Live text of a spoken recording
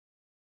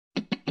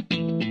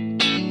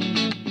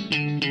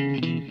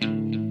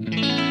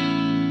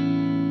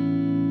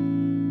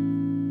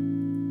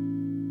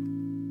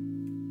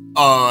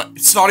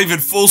It's not even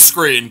full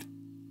screened.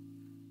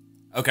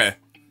 Okay.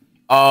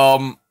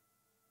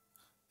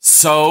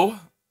 So,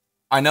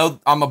 I know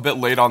I'm a bit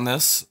late on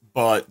this,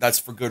 but that's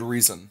for good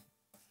reason.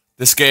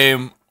 This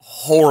game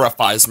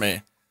horrifies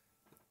me.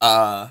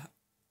 Oh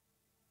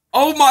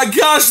my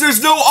gosh,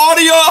 there's no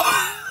audio!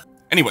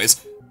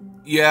 Anyways,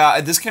 yeah,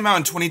 this came out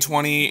in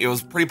 2020. It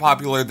was pretty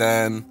popular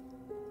then.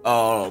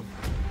 But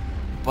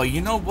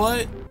you know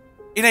what?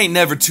 It ain't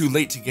never too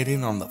late to get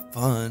in on the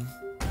fun.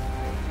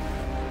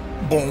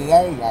 More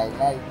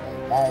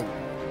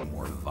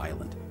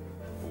violent,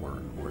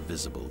 or more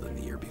visible than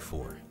the year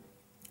before.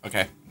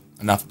 Okay,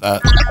 enough of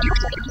that.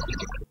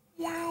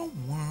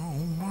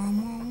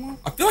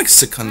 I feel like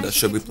Secunda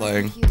should be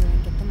playing.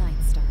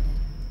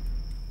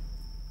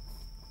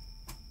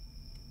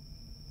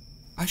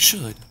 I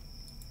should.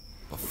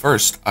 But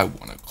first, I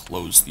want to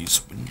close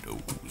these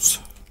windows.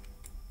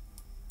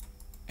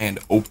 And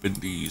open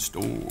these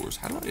doors.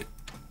 How do I...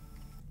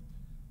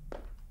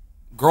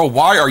 Girl,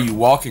 why are you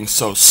walking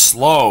so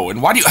slow?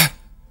 And why do you...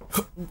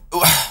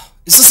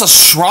 Is this a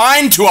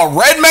shrine to a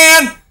red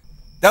man?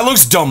 That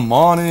looks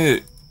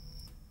demonic.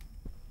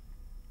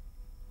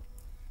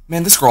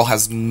 Man, this girl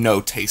has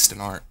no taste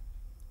in art.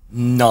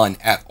 None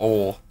at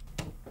all.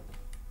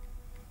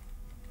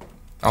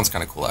 That one's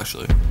kind of cool,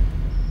 actually.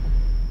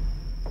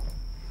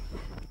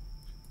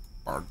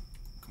 Bard.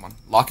 Come on.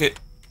 Lock it.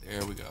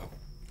 There we go.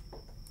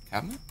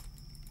 Cabinet?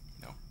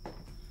 No.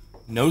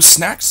 No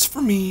snacks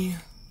for me.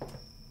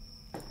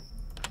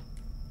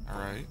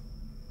 Alright.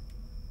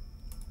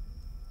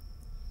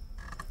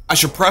 I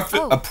should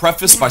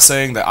preface by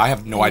saying that I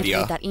have no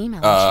idea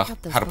how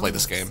to play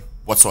this game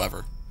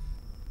whatsoever.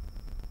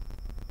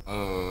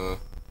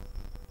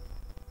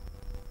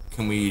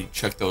 Can we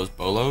check those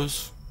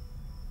bolos?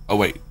 Oh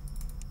wait,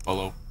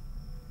 bolo.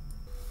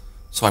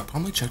 So I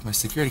promptly checked my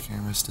security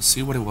cameras to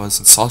see what it was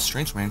and saw a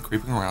strange man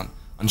creeping around.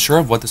 Unsure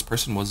of what this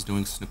person was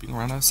doing snooping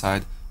around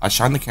outside, I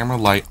shined the camera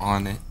light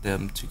on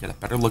them to get a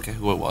better look at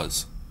who it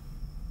was.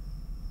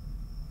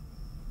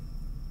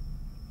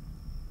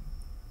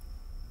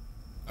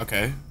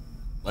 Okay,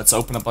 let's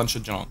open a bunch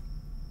of junk.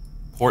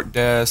 Port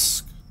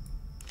desk.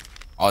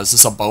 Oh, is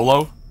this a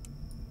bolo?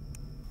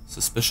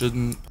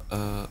 Suspicion,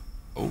 oh.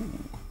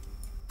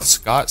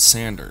 Scott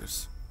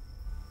Sanders.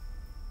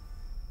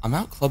 I'm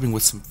out clubbing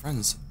with some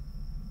friends.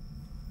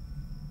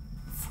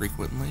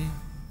 Frequently.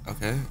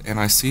 Okay, and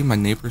I see my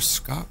neighbor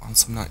Scott on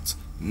some nights.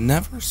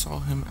 Never saw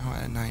him out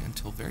at night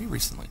until very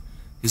recently.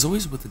 He's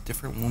always with a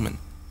different woman,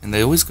 and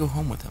they always go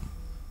home with him.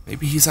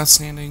 Maybe he's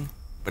outstanding,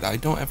 but I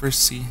don't ever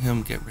see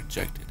him get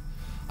rejected.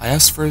 I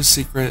asked for his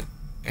secret,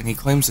 and he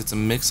claims it's a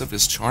mix of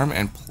his charm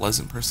and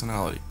pleasant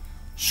personality.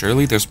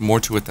 Surely there's more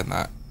to it than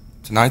that.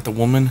 Tonight, the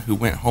woman who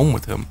went home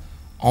with him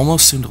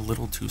almost seemed a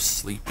little too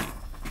sleepy.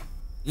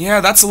 Yeah,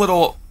 that's a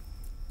little...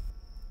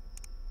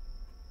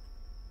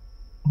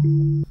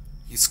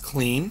 He's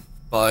clean,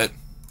 but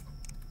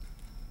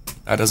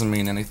that doesn't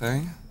mean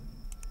anything.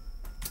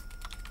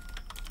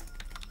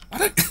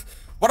 Why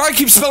do I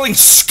keep spelling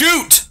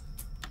scoot?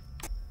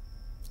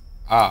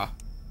 Ah.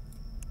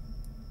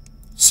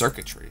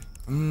 Circuitry.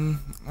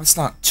 That's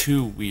not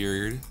too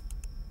weird.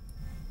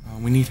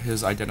 We need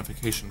his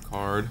identification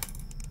card.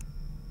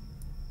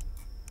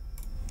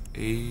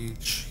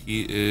 Age,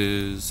 he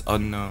is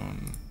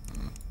unknown.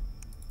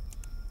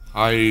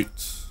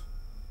 Height,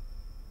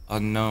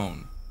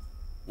 unknown.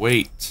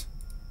 Weight,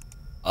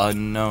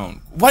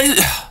 unknown. What?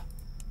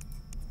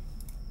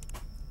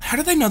 How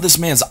do they know this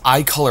man's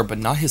eye color but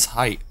not his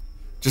height?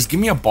 Just give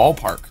me a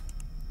ballpark.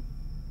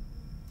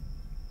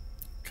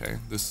 Okay,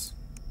 this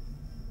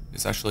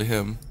is actually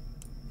him.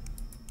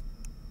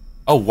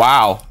 Oh,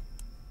 wow.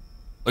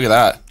 Look at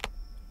that.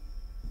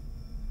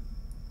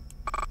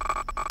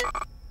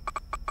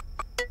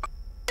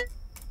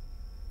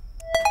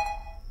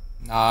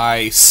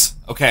 Nice.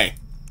 Okay.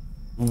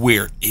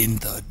 We're in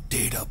the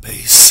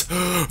database.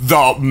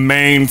 The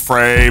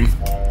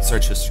mainframe.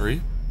 Search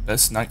history.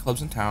 Best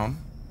nightclubs in town.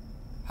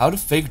 How to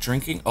fake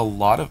drinking a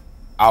lot of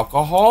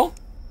alcohol?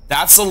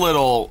 That's a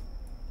little...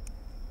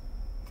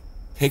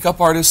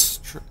 Pickup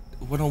artist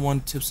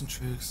 101 tips and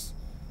tricks.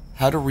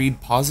 How to read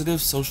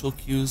positive social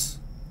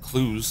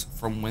clues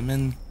from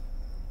women.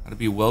 How to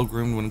be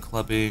well-groomed when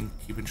clubbing.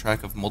 Keeping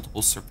track of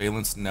multiple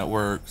surveillance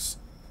networks.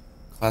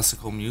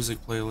 Classical music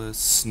playlists.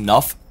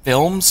 Snuff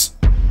films?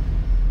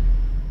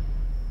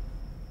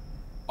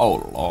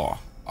 Oh, law.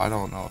 I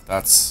don't know if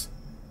that's...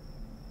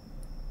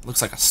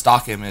 Looks like a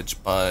stock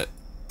image, but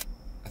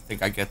I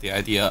think I get the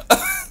idea.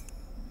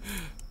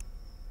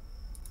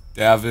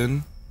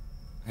 Davin.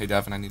 Hey,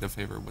 Davin, I need a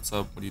favor. What's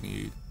up? What do you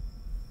need?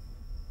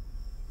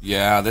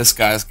 Yeah, this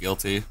guy's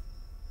guilty.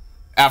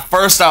 At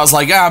first, I was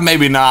like, ah,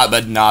 maybe not,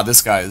 but nah,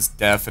 this guy is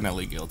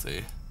definitely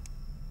guilty.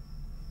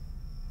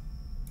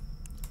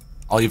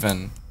 I'll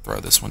even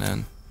throw this one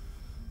in.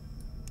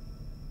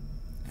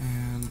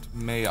 And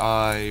may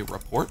I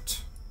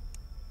report?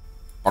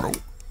 Hello?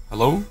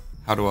 Hello?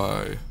 How do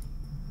I...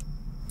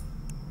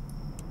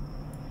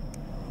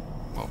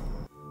 Oh.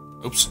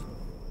 Oops.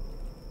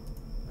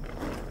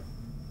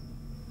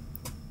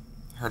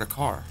 I heard a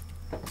car.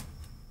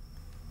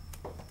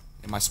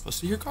 Am I supposed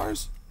to hear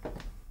cars?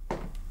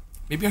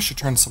 Maybe I should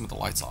turn some of the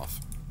lights off.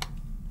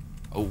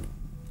 Oh.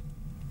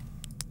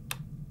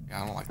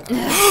 Yeah, I don't like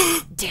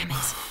that. Damn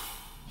it.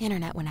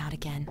 Internet went out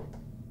again.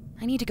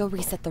 I need to go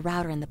reset the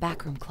router in the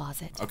backroom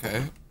closet.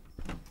 Okay.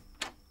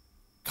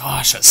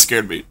 Gosh, that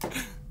scared me.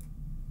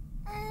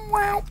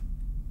 Wow.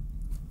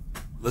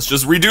 Let's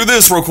just redo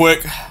this real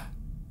quick.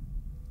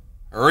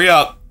 Hurry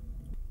up.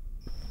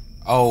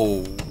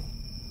 Oh.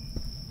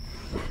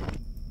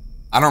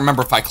 I don't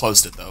remember if I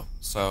closed it though,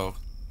 so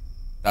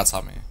that's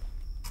on me.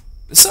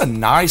 This is a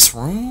nice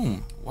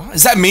room. Wow,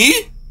 is that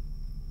me?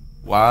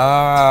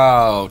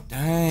 Wow,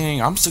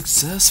 dang, I'm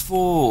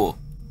successful.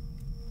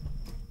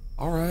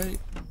 Alright.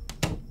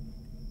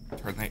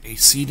 Turn the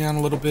AC down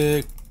a little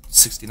bit.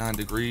 69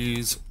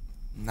 degrees.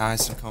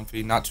 Nice and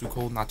comfy. Not too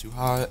cold, not too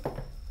hot.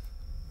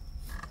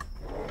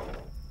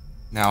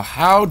 Now,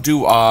 how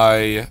do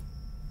I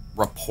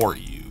report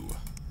you?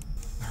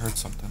 I heard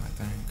something, I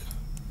think.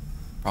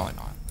 Probably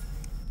not.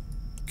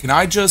 Can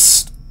I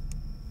just...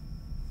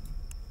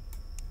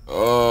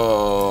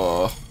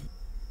 Oh,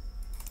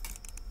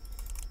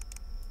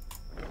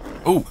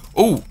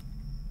 oh.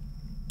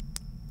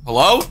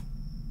 Hello?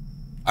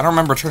 I don't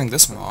remember turning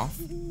this one off.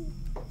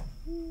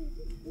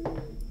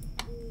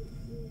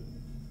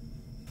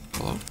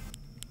 Hello?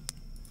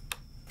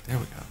 There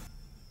we go.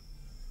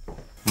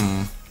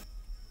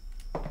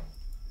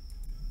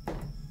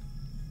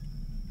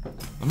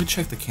 Let me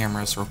check the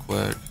cameras real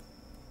quick.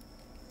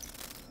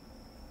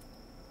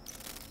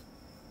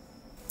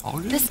 All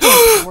good? This is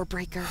a power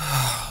breaker.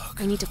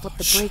 I need to flip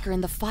the breaker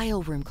in the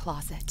file room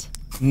closet.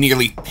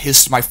 Nearly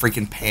pissed my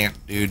freaking pant,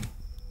 dude.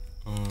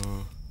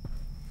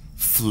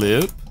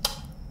 Flip?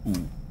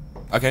 Ooh.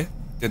 Okay,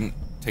 didn't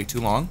take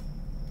too long.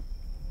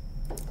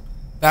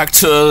 Back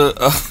to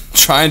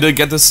trying to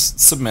get this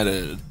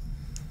submitted.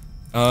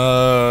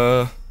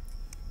 Oh!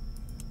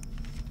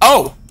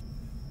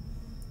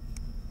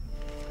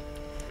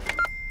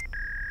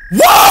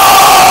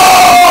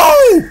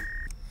 Whoa!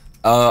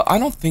 I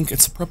don't think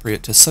it's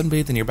appropriate to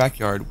sunbathe in your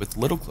backyard with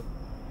little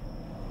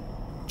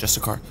just a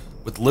car.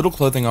 With little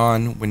clothing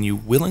on when you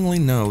willingly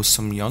know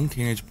some young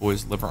teenage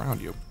boys live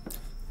around you.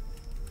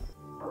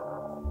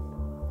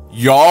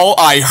 Y'all,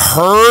 I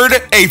heard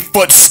a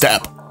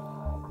footstep.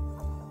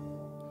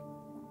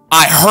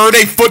 I heard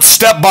a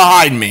footstep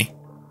behind me.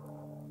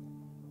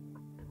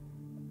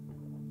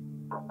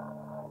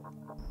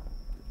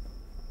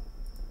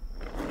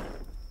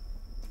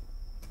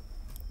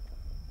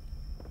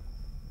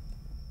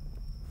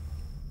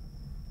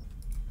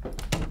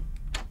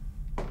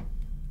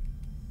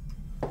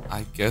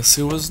 I guess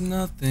it was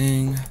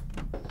nothing.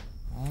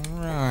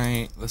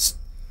 Alright, let's...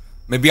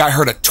 Maybe I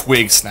heard a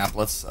twig snap.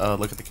 Let's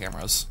look at the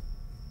cameras.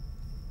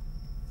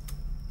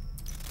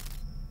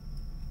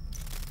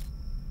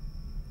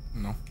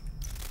 No.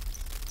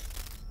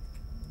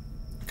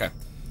 Okay.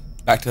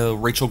 Back to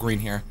Rachel Green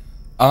here.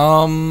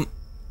 Oh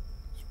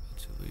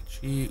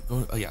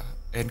yeah.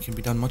 And can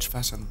be done much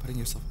faster than putting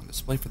yourself on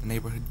display for the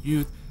neighborhood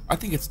youth. I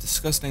think it's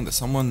disgusting that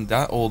someone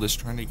that old is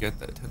trying to get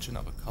the attention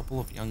of a couple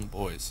of young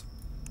boys.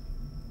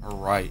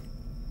 Alright.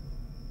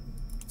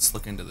 Let's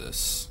look into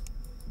this.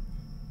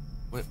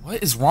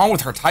 What is wrong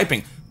with her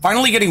typing?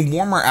 Finally getting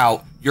warmer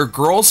out. Your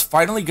girl's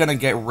finally gonna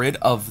get rid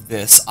of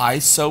this.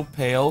 Eyes so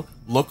pale.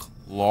 Look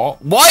law.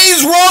 What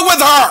is wrong with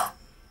her?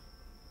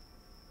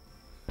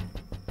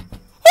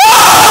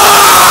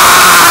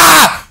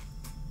 Ah!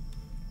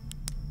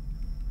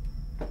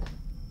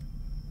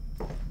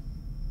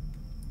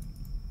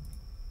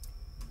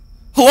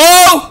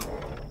 Hello?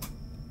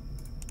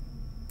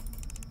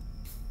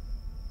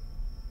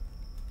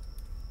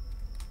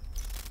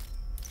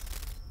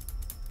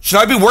 Should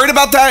I be worried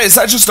about that? Is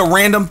that just a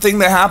random thing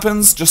that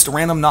happens? Just a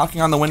random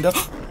knocking on the window?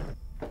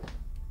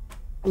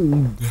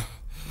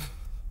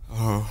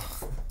 Oh.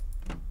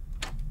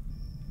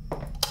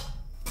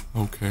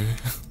 Okay.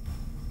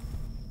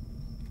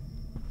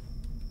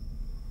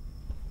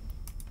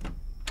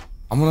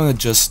 I'm gonna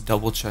just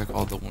double check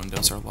all the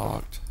windows are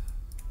locked.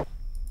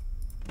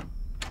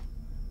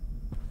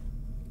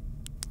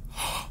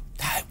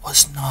 That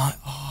was not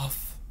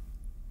off.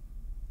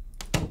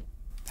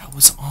 That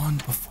was on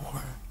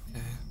before.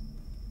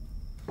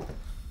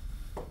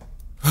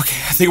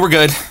 Okay, I think we're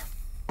good.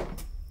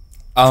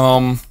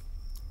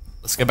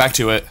 Let's get back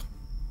to it.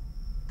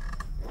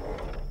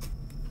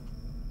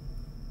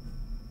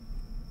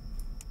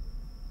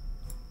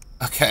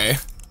 Okay.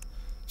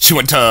 She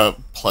went to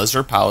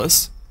Pleasure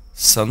Palace,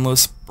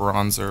 Sunless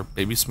Bronzer,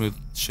 Baby Smooth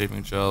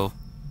Shaving Gel,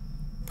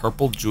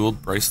 Purple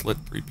Jeweled Bracelet,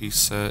 3-piece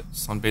set,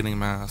 Sunbathing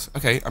Mask.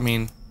 Okay, I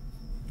mean,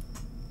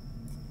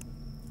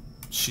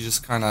 she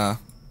just kind of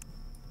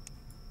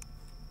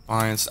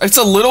finds... It's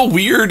a little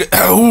weird...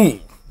 Ooh.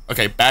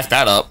 Okay, back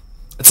that up.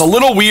 It's a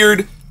little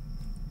weird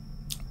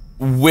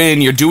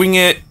when you're doing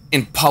it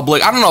in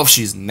public. I don't know if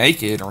she's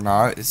naked or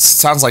not. It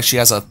sounds like she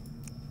has a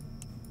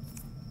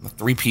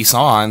 3-piece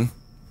on,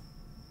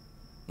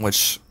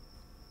 which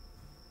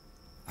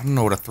I don't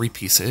know what a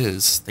 3-piece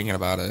is, thinking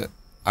about it.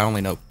 I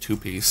only know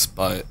 2-piece,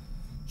 but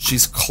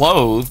she's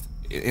clothed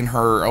in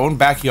her own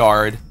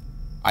backyard.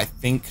 I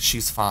think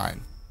she's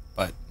fine,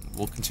 but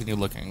we'll continue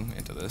looking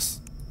into this.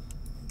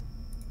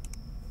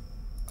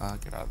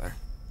 Get out of there.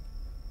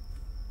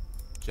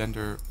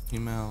 Gender,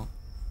 female.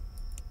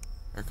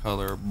 Hair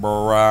color,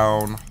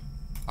 brown.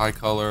 Eye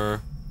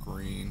color,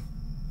 green.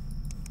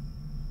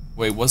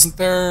 Wait, wasn't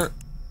there...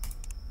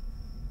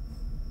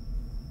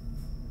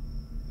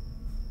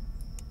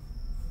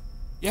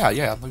 Yeah,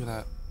 look at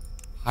that.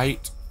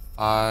 Height,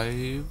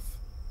 5.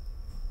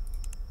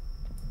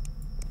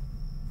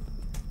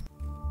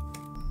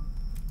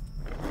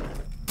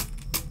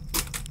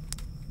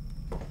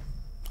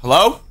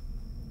 Hello?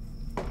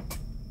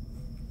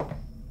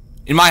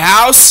 In my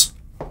house?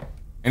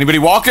 Anybody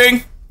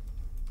walking?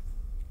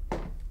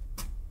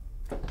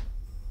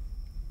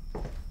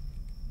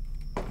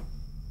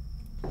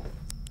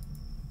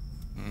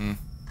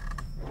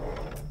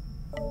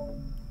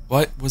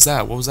 What was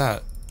that? What was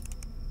that?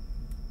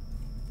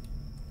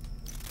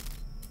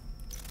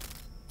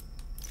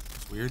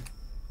 It's weird.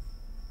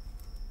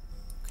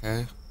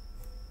 Okay.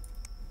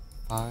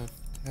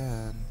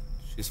 5'10".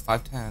 She's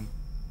 5'10".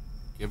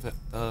 Give it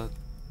the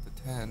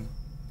 10.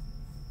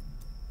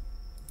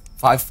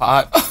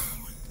 5'5".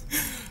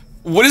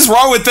 What is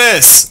wrong with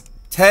this?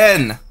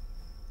 10.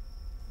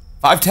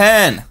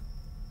 5'10".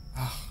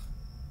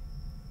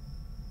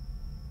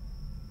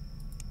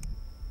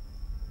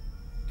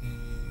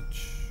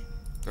 Age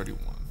 31.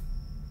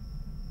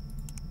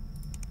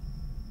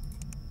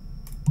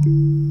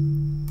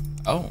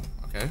 Oh,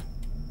 okay.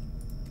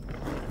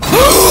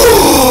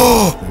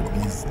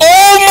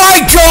 Oh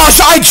my gosh!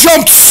 I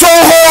jumped so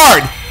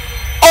hard!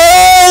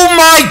 Oh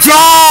my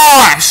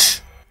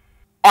gosh!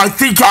 I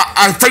think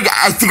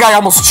I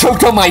almost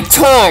choked on my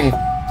tongue.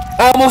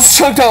 I almost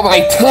choked out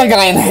my tongue.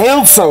 I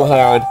inhaled so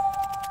hard.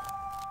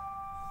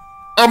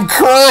 I'm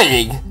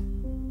crying.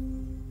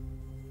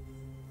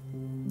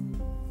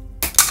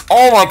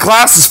 All my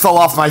glasses fell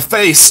off my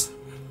face.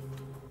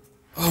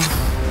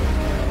 Oh.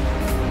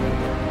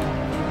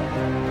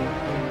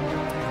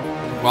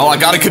 Well, I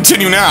gotta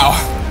continue now.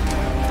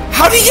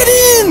 How do you get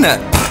in?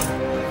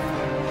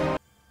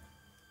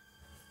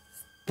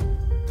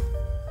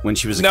 When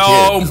she was a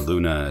kid,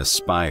 Luna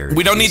aspired.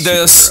 We don't need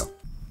this.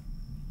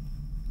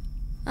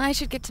 I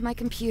should get to my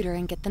computer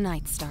and get the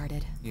night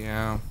started.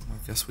 Yeah,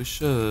 I guess we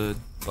should.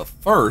 But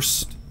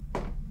first...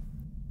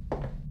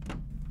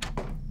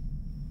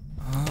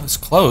 it's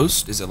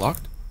closed. Is it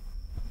locked?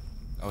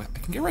 Oh, I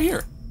can get right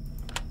here.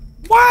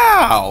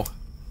 Wow!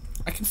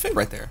 I can fit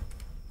right there.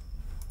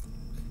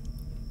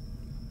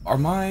 Are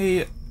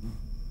my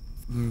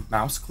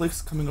mouse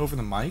clicks coming over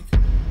the mic?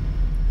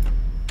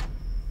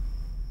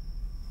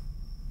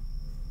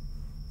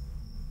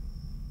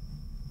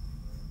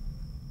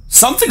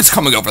 Something's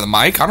coming over the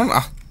mic. I don't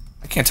know.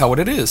 I can't tell what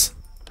it is.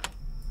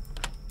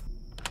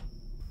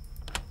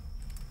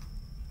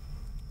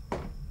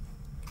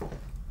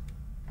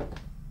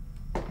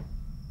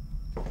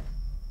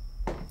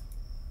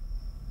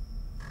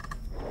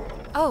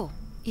 Oh,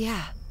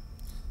 yeah.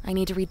 I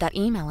need to read that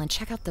email and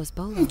check out those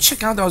bolos.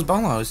 Check out those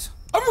bolos.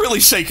 I'm really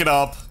shaken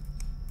up.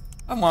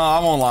 I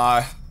won't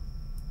lie.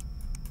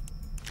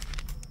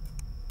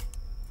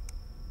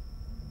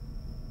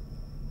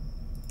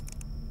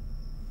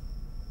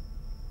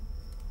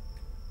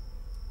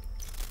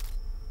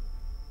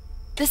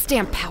 This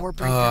damn power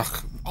breaker.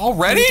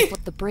 Already? I need to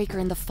put the breaker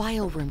in the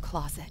file room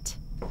closet.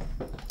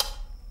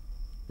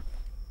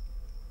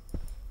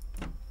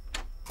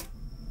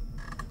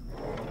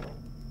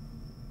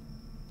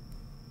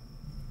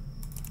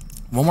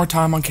 One more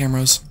time on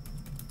cameras.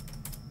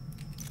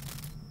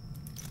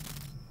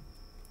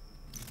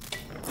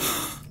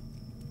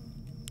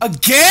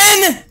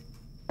 Again?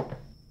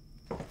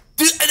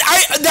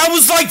 That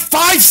was like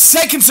 5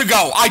 seconds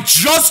ago. I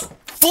just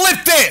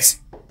flipped this.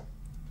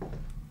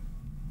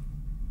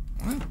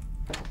 What?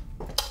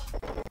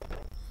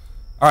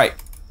 All right,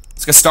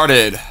 let's get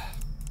started.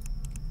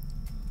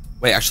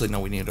 Wait, actually, no,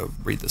 we need to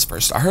read this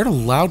first. I heard a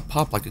loud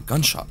pop like a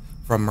gunshot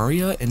from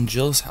Maria and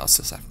Jill's house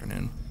this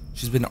afternoon.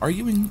 She's been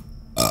arguing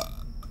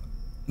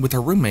with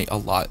her roommate a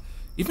lot,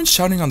 even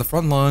shouting on the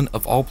front lawn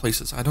of all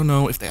places. I don't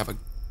know if they have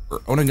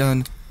or own a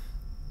gun,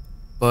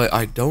 but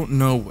I don't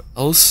know what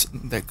else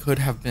that could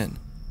have been.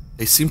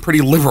 They seem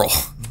pretty liberal,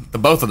 the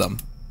both of them,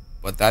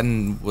 but that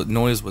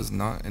noise was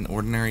not an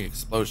ordinary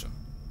explosion.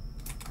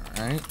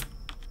 All right.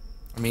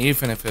 I mean,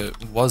 even if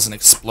it was an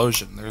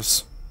explosion,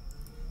 there's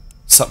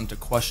something to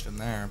question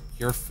there.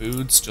 Pure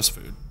food's just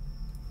food.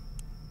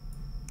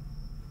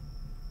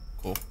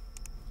 Cool.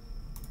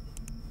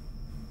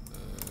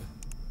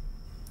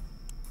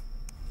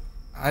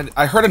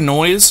 I heard a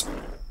noise.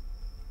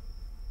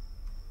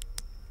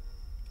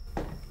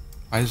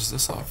 Why is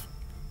this off?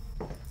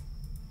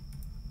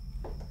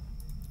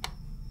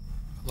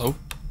 Hello?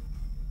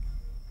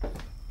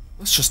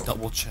 Let's just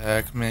double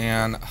check,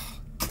 man.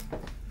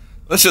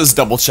 Let's just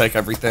double check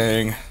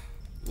everything.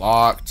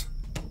 Locked.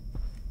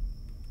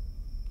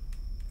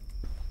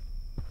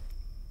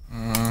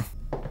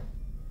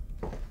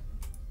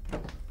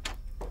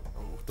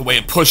 The way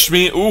it pushed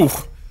me, ooh,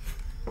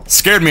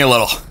 scared me a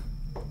little.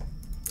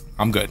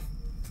 I'm good.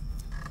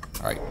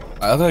 Alright.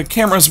 The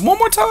cameras one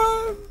more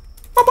time.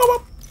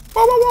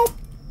 Brother!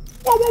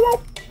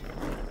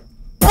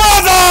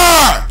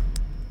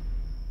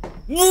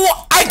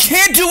 I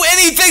can't do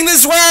anything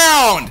this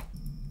round!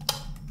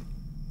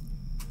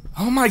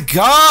 Oh my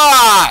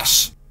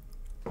gosh!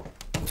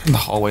 Turn the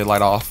hallway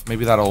light off.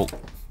 Maybe that'll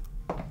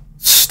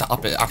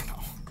stop it. I don't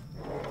know.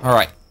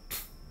 Alright.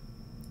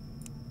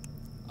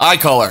 Eye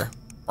color,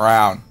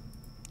 brown.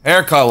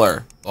 Hair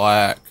color,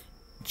 black.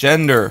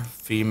 Gender,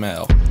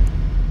 female.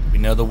 We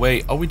know the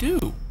weight. Oh, we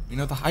do. We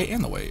know the height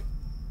and the weight.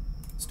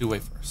 Let's do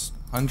weight first.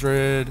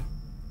 100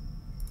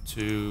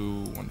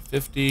 to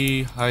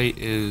 150. Height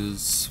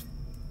is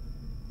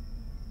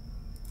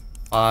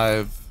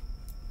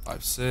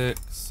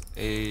 5'6".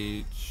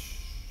 Age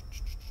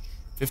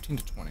 15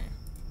 to 20.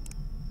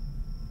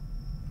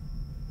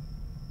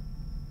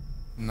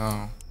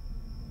 No.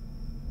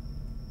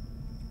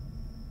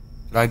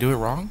 Did I do it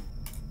wrong?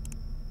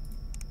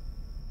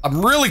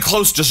 I'm really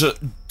close to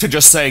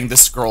just saying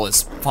this girl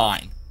is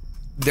fine.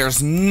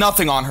 There's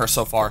nothing on her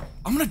so far.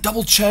 I'm gonna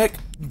double check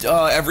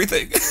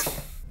everything.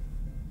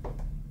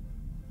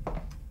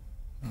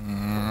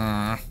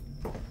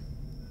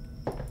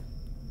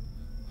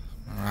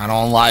 I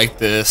don't like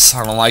this.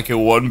 I don't like it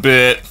one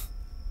bit.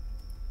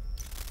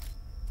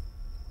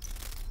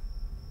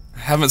 I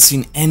haven't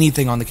seen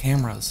anything on the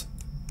cameras.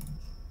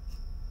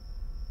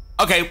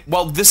 Okay,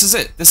 well, this is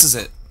it. This is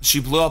it. She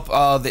blew up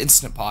the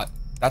instant pot.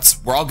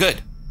 We're all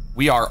good.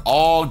 We are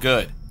all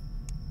good.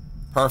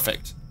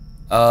 Perfect.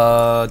 Do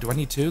I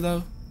need two,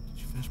 though?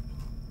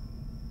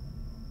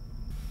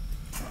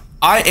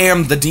 I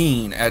am the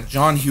dean at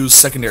John Hughes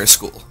Secondary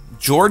School.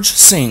 George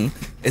Singh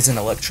is an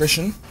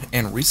electrician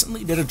and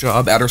recently did a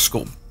job at our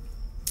school,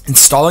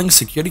 installing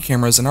security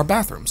cameras in our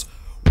bathrooms.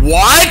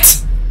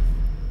 What?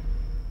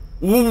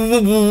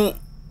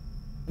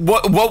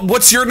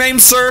 What's your name,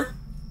 sir?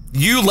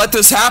 You let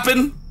this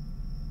happen?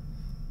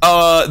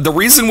 The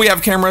reason we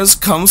have cameras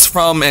comes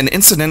from an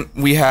incident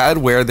we had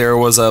where there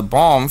was a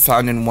bomb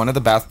found in one of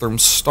the bathroom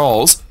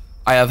stalls.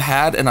 I have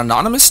had an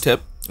anonymous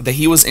tip that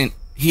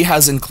he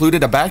has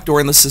included a backdoor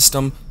in the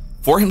system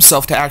for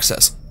himself to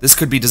access. This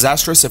could be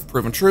disastrous if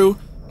proven true.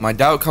 My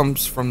doubt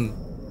comes from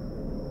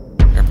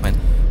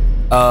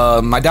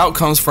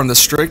the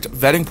strict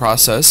vetting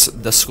process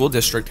the school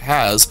district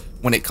has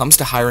when it comes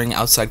to hiring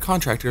outside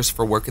contractors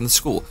for work in the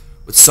school.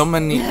 With so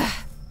many... Ugh,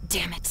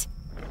 damn it.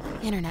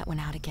 Internet went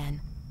out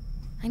again.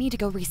 I need to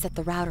go reset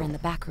the router in the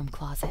backroom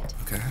closet.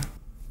 Okay.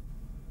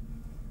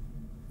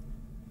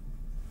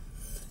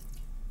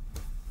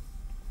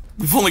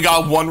 We've only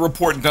got one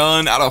report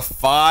done out of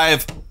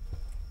 5.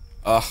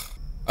 Ugh.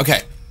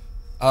 Okay.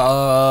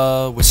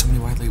 With so many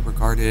widely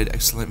regarded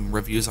excellent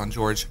reviews on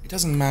George, it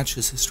doesn't match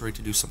his history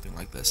to do something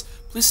like this.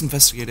 Please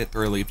investigate it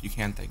thoroughly if you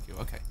can. Thank you.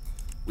 Okay.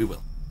 We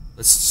will.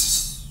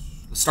 Let's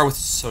start with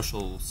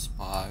social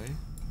spy.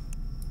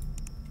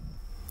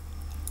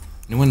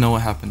 Anyone know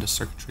what happened to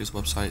Circuitry's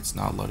website? It's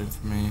not loading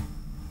for me.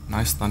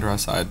 Nice thunder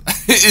outside.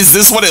 Is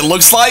this what it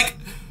looks like?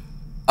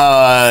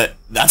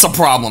 That's a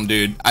problem,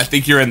 dude. I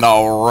think you're in the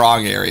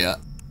wrong area.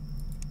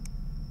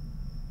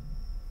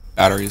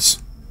 Batteries.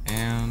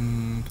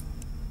 And...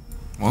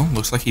 well,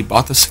 looks like he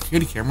bought the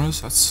security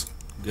cameras. That's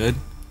good.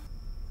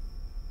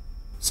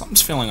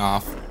 Something's feeling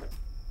off.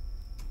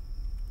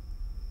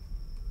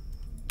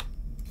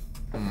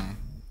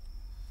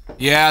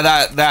 Yeah,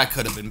 that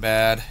could have been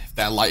bad if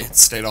that light had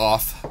stayed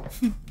off.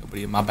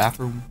 Nobody in my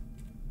bathroom.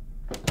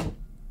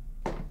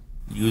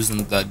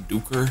 Using the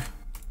duker.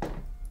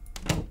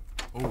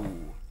 Oh,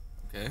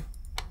 okay.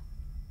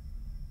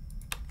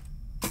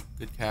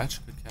 Good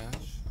catch, good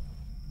catch.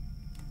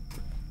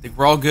 Think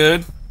we're all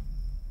good.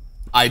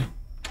 I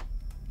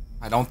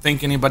don't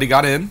think anybody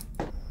got in.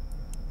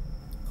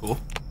 Cool.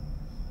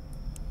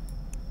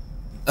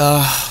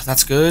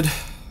 That's good.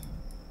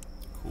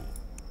 Cool.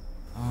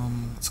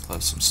 Let's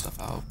close some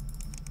stuff out.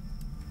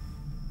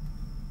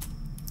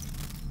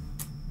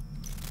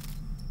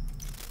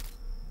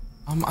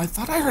 I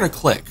thought I heard a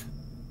click.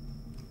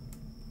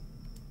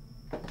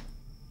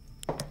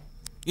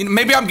 You know,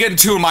 maybe I'm getting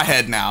two in my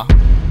head now.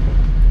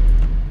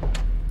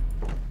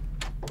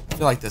 I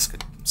feel like this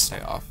could stay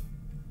off.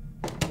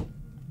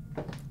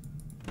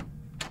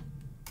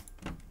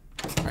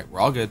 Alright,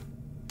 we're all good.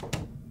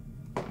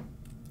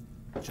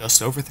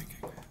 Just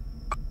overthinking.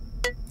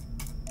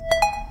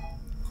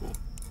 Cool.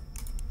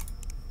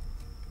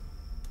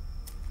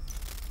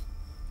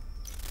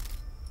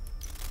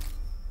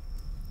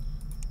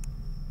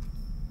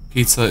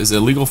 Pizza, is it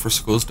illegal for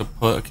schools to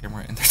put a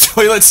camera in their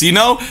toilets? You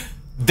know,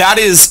 that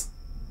is...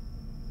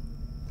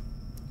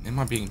 Am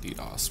I being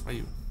DDoS? Why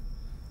you...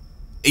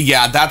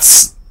 Yeah,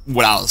 that's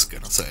what I was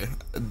gonna say.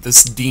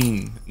 This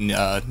dean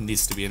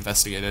needs to be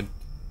investigated.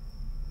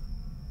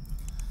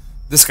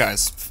 This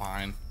guy's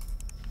fine.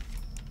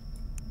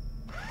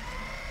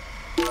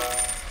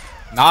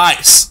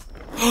 Nice!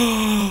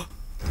 Okay.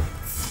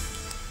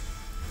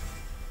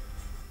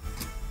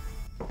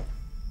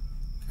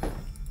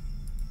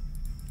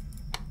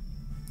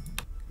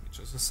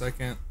 Just a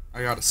second.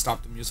 I gotta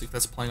stop the music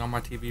that's playing on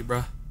my TV,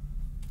 bruh.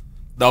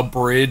 The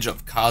Bridge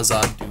of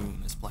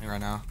Khazad-dûm is playing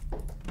right now.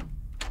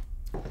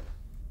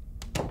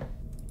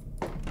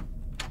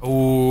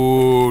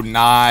 Oh,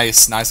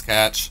 nice. Nice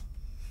catch.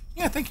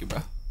 Yeah, thank you, bro.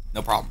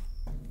 No problem.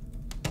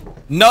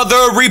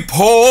 Another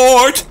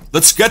report!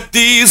 Let's get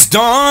these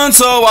done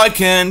so I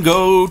can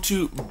go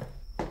to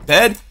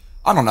bed?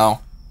 I don't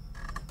know.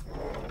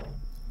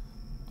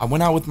 I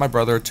went out with my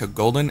brother to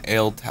Golden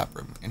Ale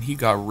Taproom, and he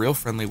got real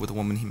friendly with a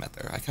woman he met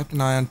there. I kept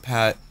an eye on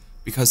Pat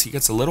because he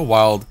gets a little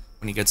wild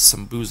when he gets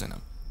some booze in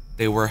him.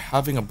 They were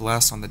having a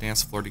blast on the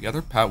dance floor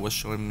together. Pat was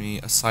showing me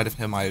a side of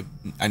him I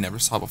never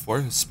saw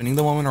before, spinning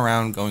the woman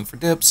around, going for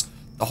dips,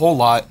 the whole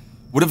lot.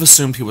 Would have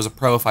assumed he was a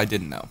pro if I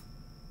didn't know.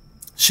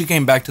 She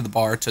came back to the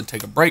bar to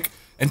take a break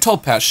and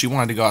told Pat she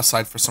wanted to go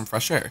outside for some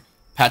fresh air.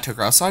 Pat took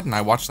her outside and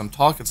I watched them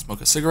talk and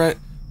smoke a cigarette.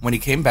 When he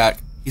came back,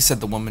 he said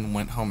the woman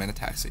went home in a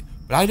taxi,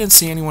 but I didn't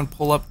see anyone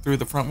pull up through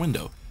the front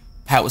window.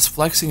 Pat was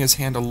flexing his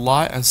hand a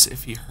lot as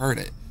if he heard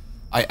it.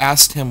 I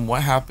asked him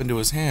what happened to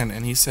his hand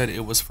and he said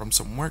it was from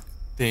some work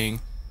thing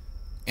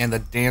and the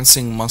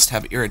dancing must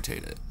have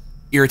irritated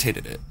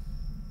it.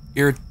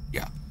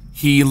 Yeah.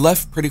 He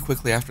left pretty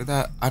quickly after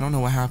that. I don't know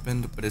what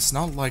happened, but it's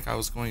not like I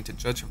was going to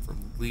judge him for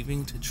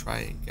leaving to try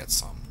and get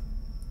some.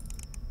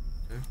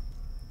 Okay.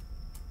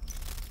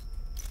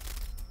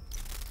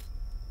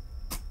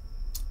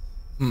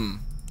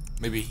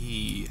 Maybe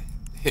he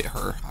hit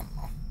her. I don't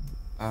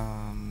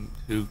know.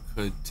 Who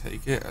could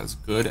take it as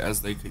good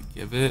as they could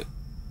give it?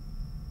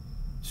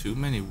 Too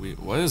many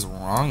what is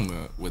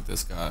wrong with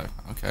this guy?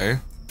 Okay.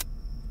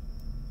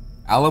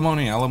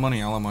 Alimony, alimony,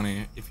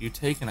 alimony. If you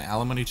take an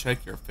alimony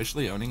check, you're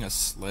officially owning a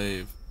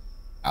slave.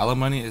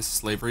 Alimony is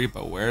slavery,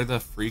 but where the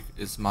freak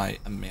is my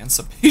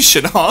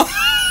emancipation, huh?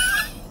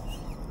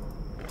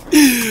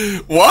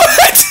 What?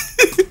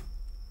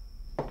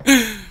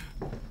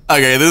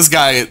 Okay, this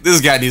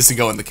guy needs to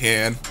go in the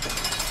can.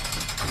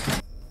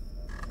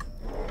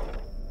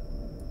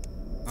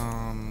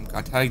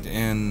 Got tagged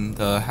in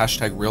the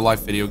hashtag real life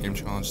video game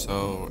challenge,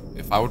 so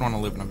if I would want to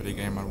live in a video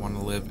game, I'd want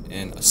to live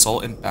in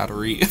Assault and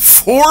Battery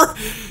 4.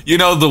 You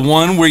know, the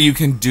one where you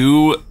can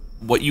do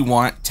what you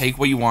want, take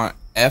what you want,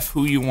 F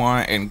who you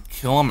want, and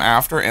kill them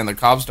after, and the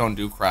cops don't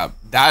do crap.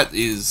 That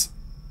is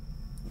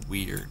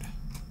weird.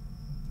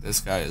 This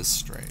guy is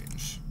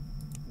strange.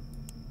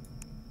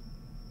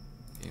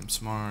 Game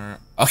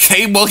smart.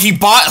 Okay, well, he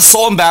bought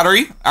Assault and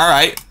Battery.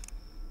 Alright.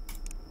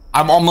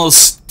 I'm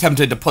almost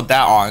tempted to put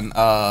that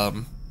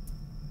on,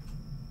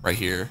 right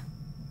here.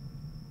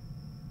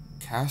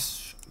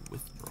 Cash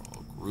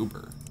withdrawal.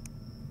 Gruber.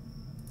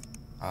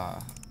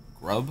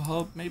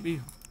 Grubhub, maybe?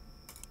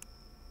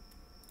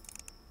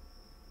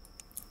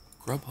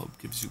 Grubhub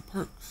gives you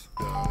perks.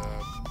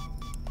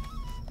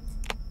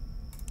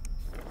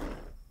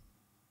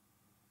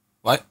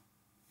 What?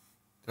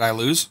 Did I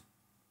lose?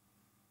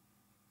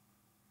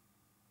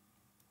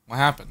 What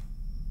happened?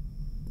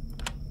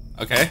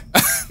 Okay.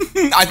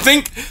 I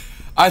think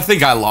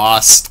I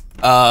lost.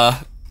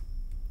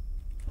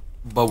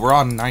 But we're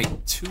on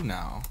night 2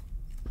 now.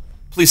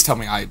 Please tell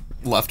me I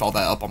left all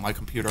that up on my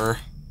computer.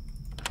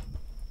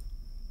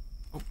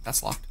 Oh,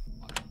 that's locked.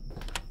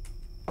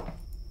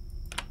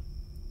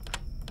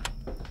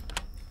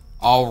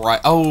 Alright.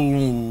 Oh,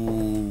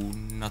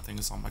 nothing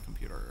is on my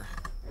computer.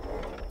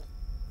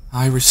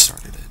 I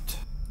restarted it.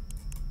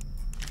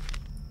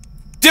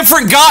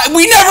 Different guy!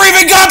 We never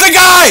even got the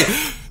guy!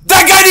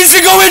 That guy needs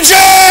to go in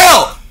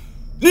jail!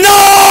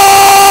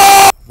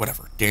 No!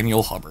 Whatever.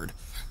 Daniel Hubbard.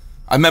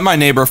 I met my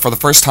neighbor for the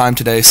first time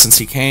today since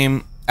he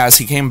came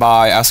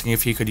by asking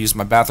if he could use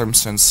my bathroom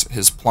since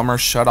his plumber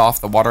shut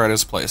off the water at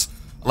his place.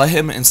 I let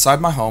him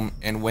inside my home,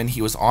 and when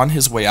he was on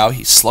his way out,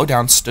 he slowed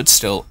down, stood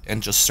still,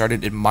 and just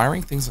started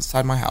admiring things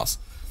inside my house.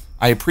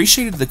 I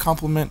appreciated the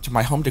compliment to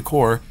my home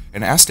decor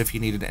and asked if he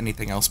needed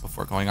anything else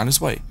before going on his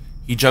way.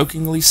 He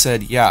jokingly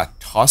said, "Yeah,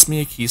 toss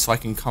me a key so I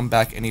can come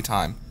back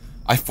anytime."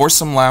 I forced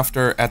some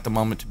laughter at the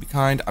moment to be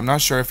kind. I'm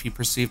not sure if he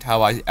perceived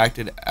how I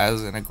acted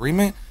as an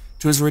agreement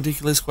to his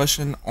ridiculous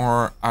question,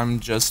 or I'm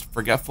just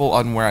forgetful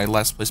on where I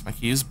last placed my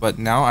keys, but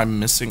now I'm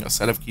missing a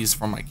set of keys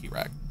from my key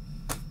rack.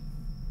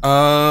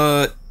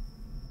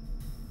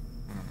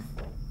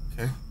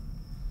 Okay.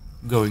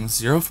 Going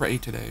 0 for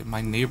 8 today.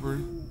 My neighbor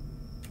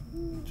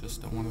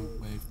just don't want to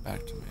wave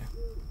back to me.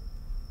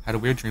 Had a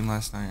weird dream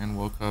last night and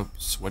woke up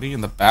sweaty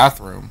in the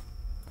bathroom.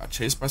 Got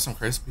chased by some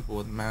crazy people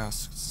with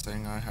masks,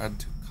 saying I had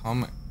to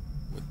come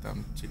with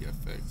them to get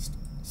fixed.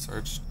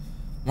 Searched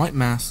white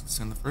masks,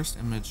 and the first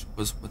image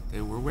was what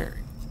they were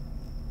wearing.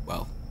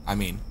 Well, I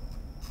mean,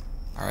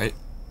 alright.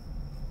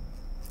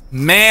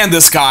 Man,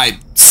 this guy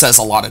says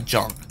a lot of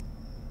junk.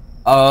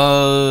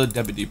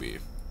 WDB.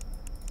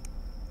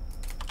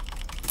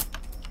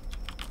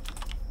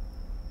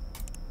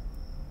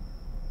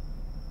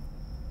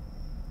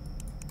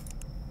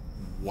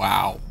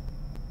 Wow.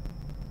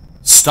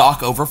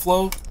 Stock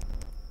overflow?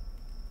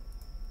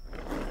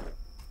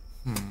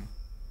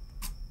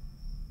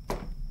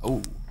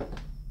 Oh.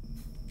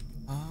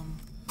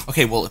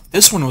 Okay, well, if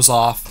this one was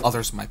off,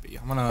 others might be.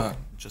 I'm gonna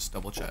just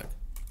double check.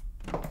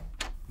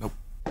 Nope.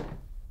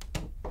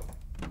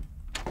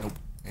 Nope.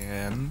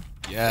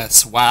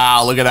 Yes,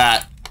 wow, look at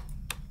that.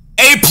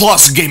 A+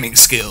 gaming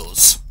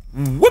skills.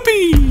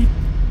 Whoopee!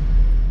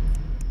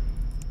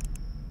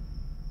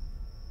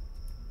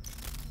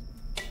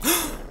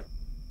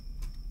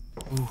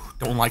 Ooh,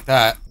 don't like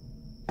that.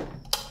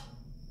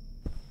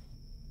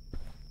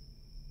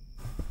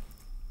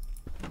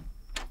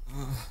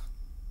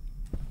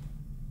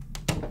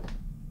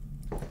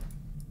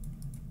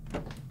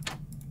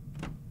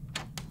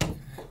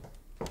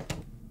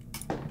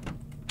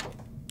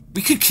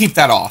 We could keep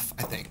that off,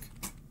 I think.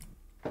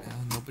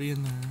 Nobody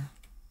in there.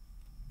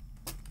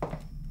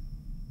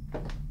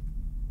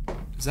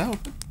 Is that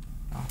open?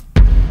 No.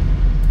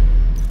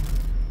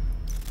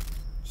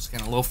 Just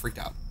getting a little freaked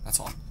out, that's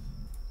all.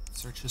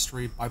 Search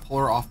history,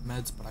 bipolar off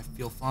meds, but I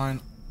feel fine.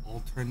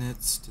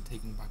 Alternates to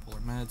taking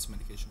bipolar meds,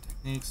 medication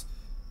techniques.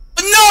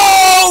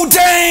 No!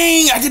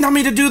 Dang! I did not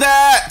mean to do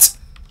that!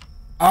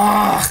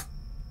 Ah!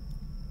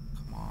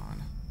 Come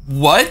on.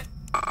 What?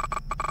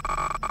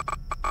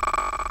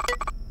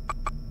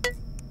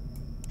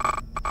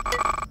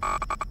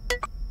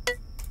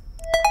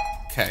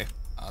 Okay,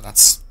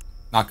 that's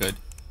not good.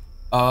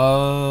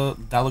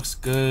 That looks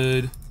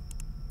good.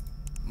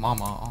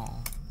 Mama,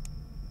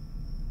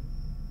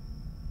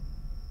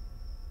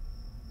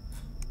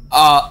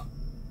 oh.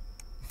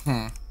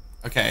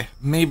 Okay,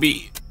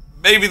 maybe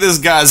this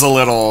guy's a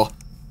little...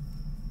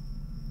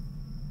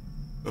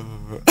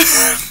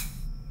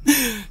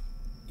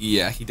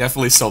 Yeah, he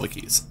definitely stole the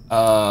keys.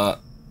 And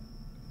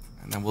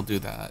then we'll do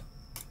that.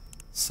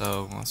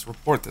 So, let's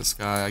report this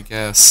guy, I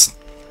guess.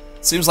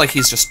 Seems like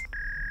he's just...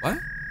 What?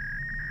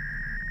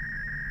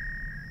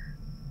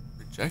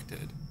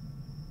 Rejected?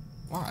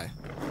 Why?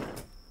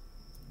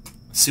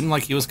 It seemed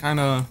like he was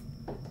kinda...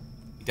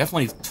 He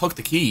definitely took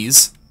the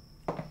keys.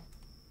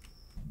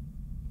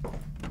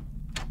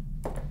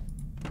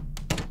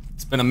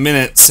 It's been a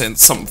minute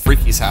since something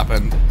freaky's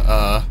happened.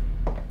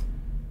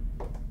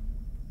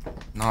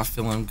 Not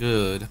feeling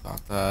good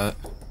about that.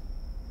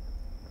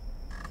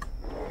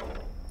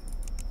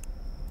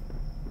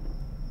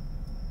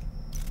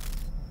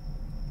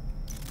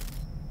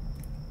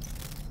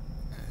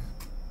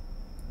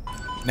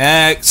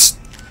 Next!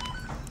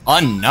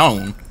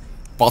 Unknown.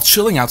 While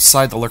chilling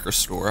outside the liquor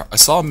store, I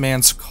saw a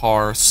man's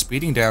car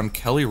speeding down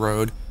Kelly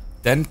Road,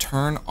 then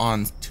turn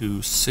on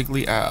to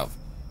Sigley Ave.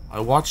 I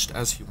watched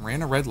as he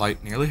ran a red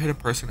light, nearly hit a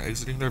person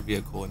exiting their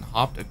vehicle, and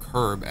hopped a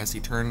curb as he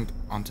turned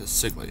onto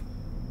Sigley.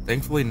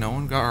 Thankfully, no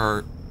one got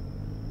hurt.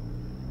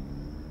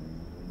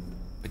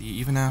 But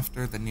even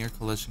after the near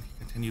collision, he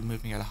continued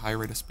moving at a high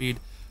rate of speed.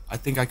 I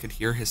think I could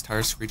hear his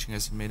tires screeching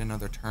as he made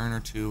another turn or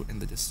two in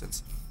the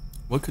distance.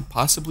 What could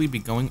possibly be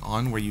going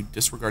on where you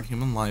disregard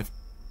human life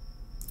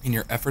in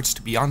your efforts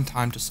to be on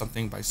time to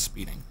something by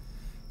speeding?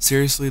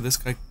 Seriously, this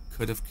guy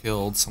could have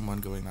killed someone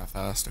going that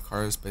fast. A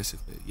car is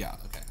basically... Yeah,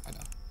 okay, I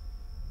know.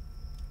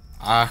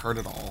 I heard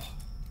it all.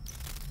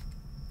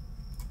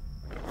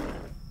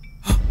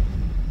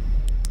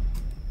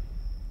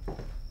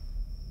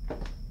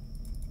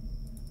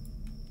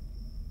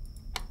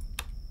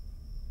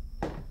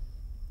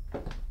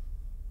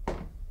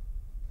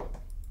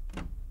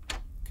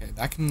 Okay,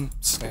 that can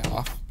stay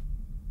off.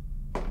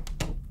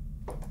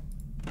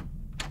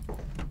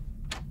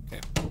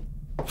 Okay.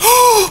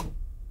 Oh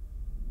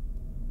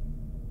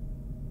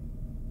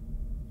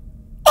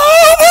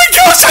my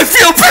gosh, I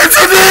feel pins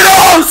and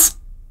needles!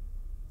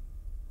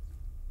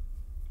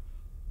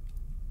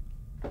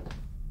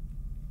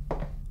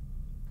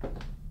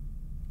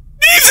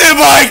 He's in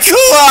my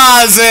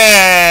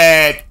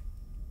closet!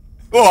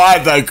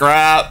 What the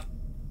crap?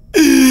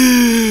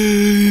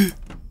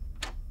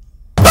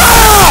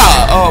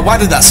 Oh, why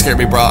did that scare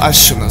me, bro? I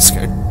shouldn't have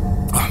scared.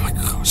 Oh my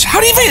gosh. How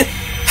did he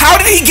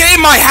get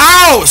in my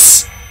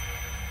house?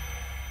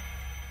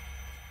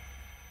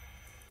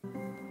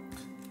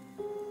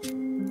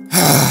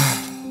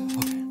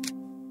 Okay.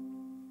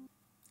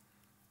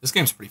 This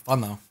game's pretty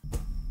fun, though.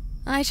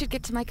 I should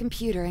get to my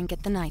computer and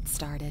get the night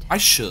started. I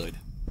should.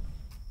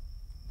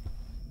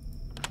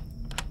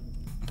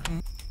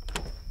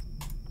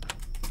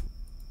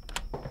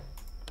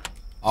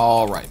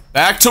 Alright,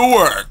 back to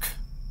work.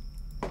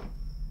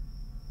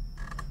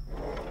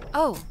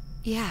 Oh,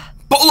 yeah.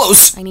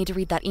 Bolos! I need to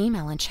read that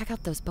email and check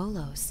out those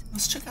bolos.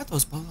 Let's check out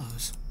those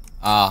bolos.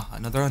 Ah,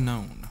 another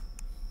unknown.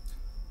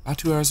 About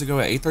 2 hours ago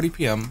at 8:30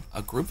 p.m.,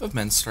 a group of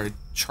men started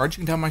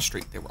charging down my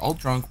street. They were all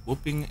drunk,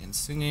 whooping and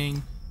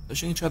singing,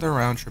 pushing each other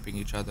around, tripping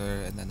each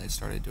other, and then they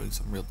started doing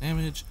some real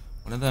damage.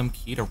 One of them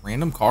keyed a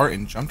random car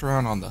and jumped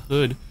around on the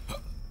hood.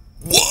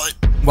 What?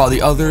 While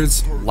the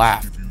others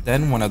laughed.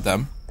 Then one of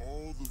them,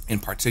 in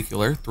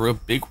particular, threw a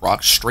big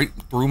rock straight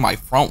through my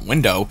front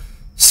window,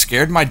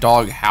 scared my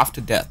dog half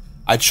to death.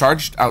 I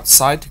charged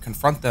outside to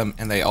confront them,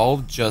 and they all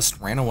just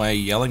ran away,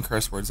 yelling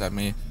curse words at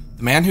me.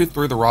 The man who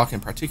threw the rock in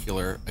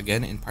particular,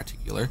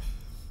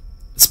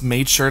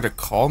 made sure to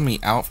call me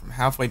out from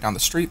halfway down the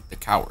street, the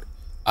coward.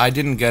 I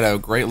didn't get a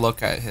great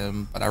look at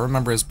him, but I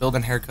remember his build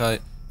and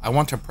haircut. I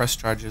want to press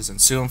charges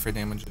and sue him for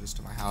damages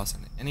to my house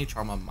and any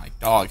trauma my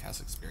dog has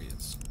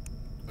experienced.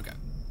 Okay.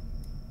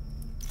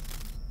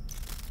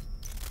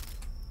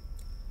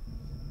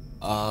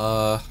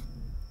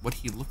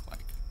 What'd he look like?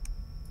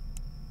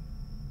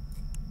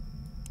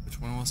 Which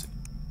one was he?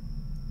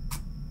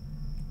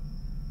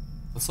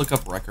 Let's look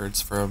up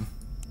records from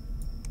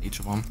each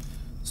of them.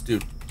 Let's do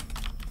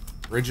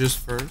bridges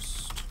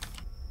first.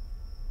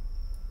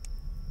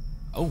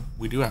 Oh,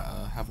 we do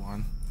have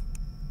one.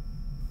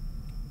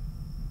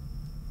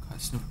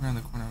 God, snooping around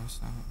the corner.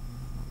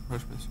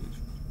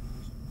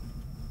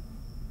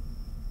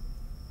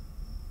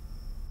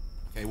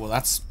 Okay, well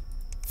that's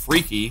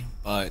freaky,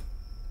 but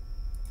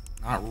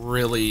not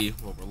really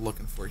what we're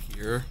looking for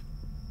here.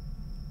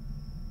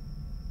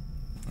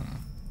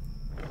 I'm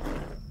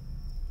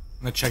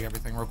gonna check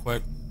everything real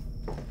quick.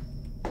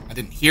 I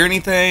didn't hear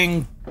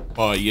anything,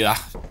 but yeah,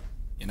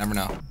 you never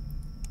know.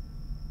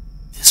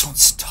 This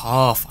one's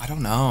tough. I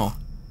don't know.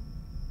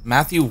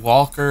 Matthew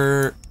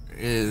Walker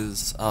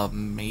is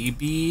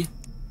maybe.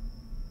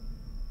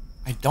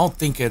 I don't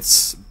think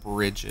it's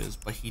Bridges,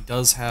 but he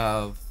does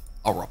have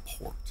a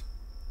report.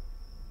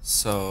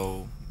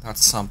 So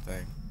that's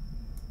something.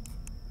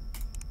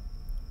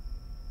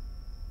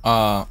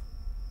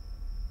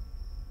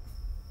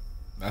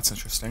 That's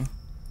interesting.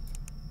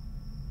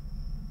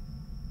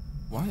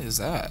 What is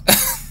that?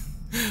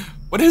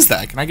 What is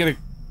that? Can I get a...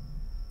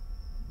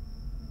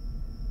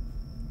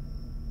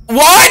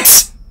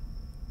 What?!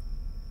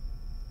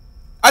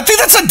 I think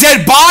that's a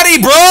dead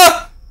body,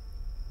 bruh!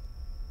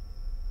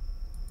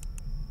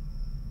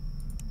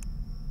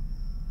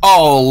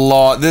 Oh,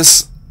 Lord,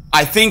 this...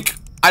 I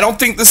don't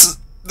think this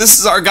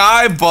is our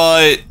guy,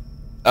 but...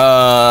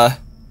 I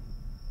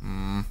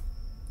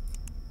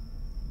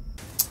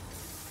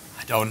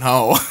don't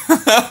know.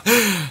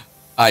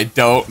 I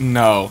don't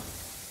know.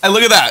 Hey,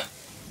 look at that.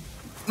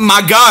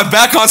 My God,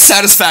 back on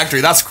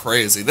Satisfactory. That's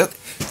crazy.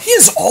 He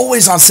is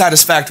always on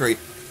Satisfactory.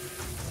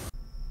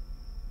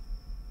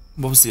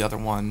 What was the other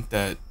one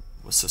that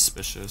was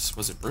suspicious?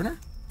 Was it Bruner?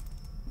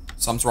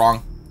 Something's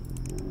wrong.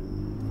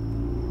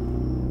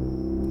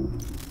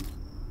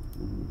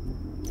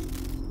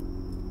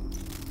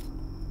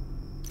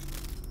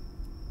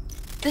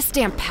 This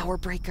damn power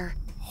breaker.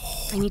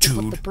 I need to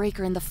put the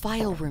breaker in the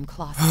file room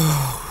closet.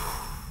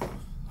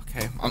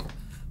 Okay, I'm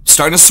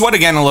starting to sweat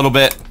again a little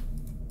bit.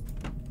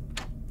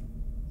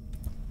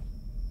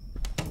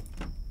 Turn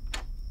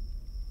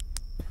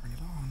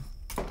it on.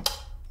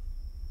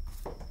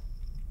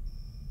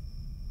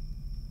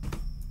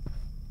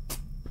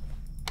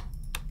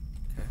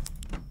 Okay.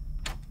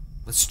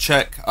 Let's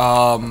check.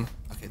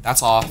 Okay,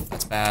 that's off.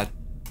 That's bad.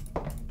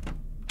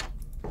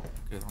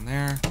 Good on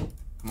there.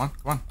 Come on,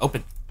 come on.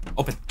 Open.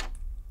 Open.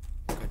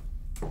 Okay.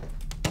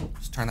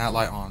 Just turn that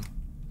light on.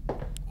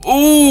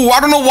 Ooh,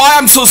 I don't know why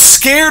I'm so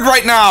scared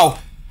right now.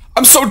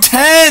 I'm so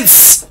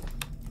tense.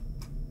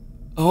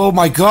 Oh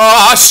my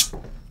gosh.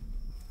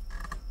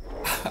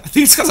 I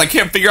think it's because I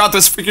can't figure out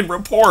this freaking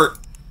report.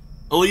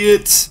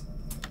 Elliot.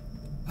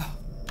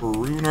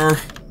 Bruner.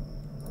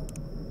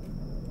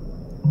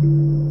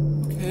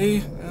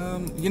 Okay,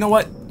 you know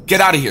what? Get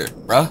out of here,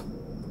 bruh.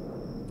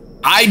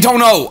 I don't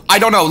know. I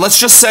don't know. Let's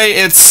just say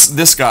it's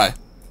this guy.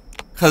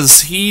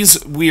 Because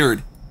he's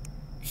weird.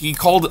 He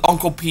called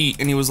Uncle Pete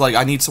and he was like,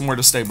 I need somewhere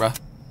to stay, bruh.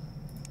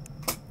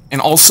 And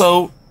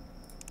also,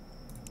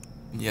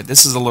 yeah,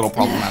 this is a little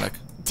problematic.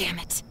 Damn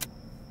it.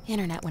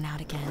 Internet went out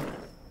again.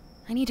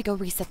 I need to go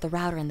reset the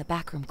router in the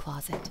backroom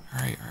closet.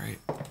 Alright, alright.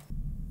 Okay.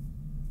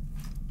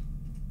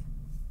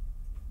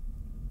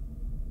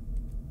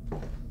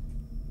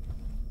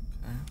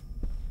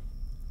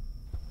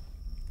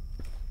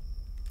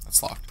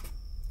 That's locked.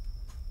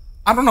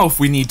 I don't know if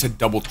we need to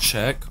double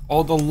check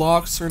all the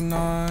locks or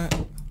not.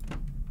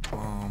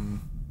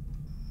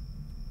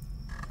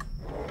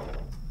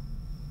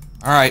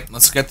 Alright,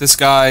 let's get this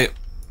guy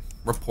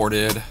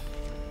reported.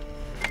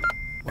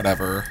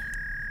 Whatever.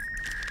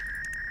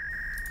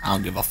 I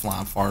don't give a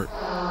flying fart.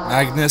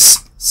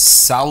 Magnus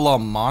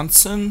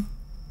Salamonson?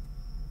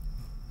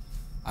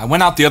 I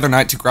went out the other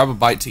night to grab a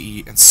bite to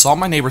eat and saw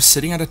my neighbor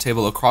sitting at a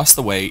table across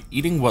the way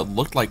eating what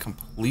looked like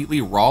completely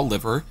raw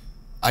liver.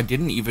 I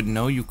didn't even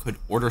know you could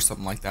order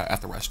something like that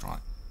at the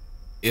restaurant.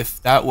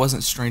 If that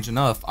wasn't strange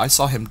enough, I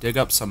saw him dig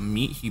up some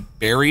meat he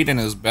buried in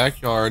his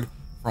backyard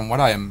from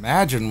what I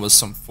imagine was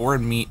some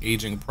foreign meat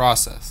aging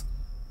process.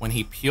 When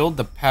he peeled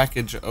the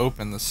package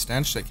open, the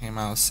stench that came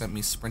out sent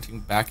me sprinting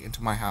back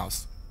into my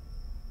house.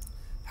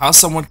 How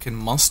someone can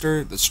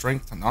muster the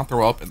strength to not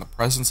throw up in the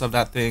presence of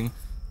that thing,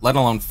 let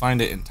alone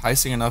find it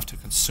enticing enough to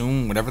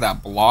consume whatever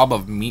that blob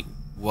of meat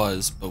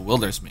was,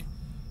 bewilders me.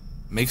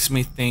 Makes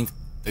me think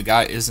the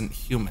guy isn't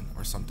human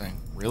or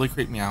something. Really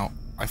creeped me out.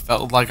 I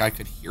felt like I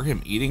could hear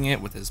him eating it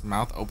with his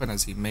mouth open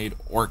as he made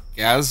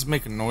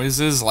orgasmic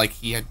noises like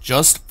he had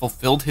just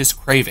fulfilled his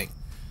craving.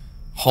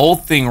 Whole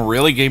thing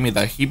really gave me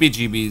the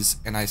heebie-jeebies,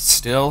 and I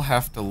still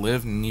have to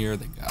live near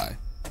the guy.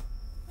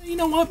 You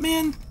know what,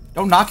 man?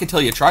 Don't knock it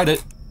till you tried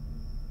it.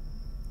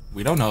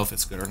 We don't know if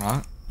it's good or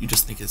not. You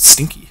just think it's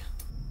stinky.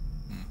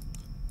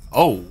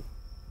 Oh.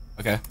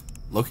 Okay.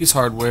 Loki's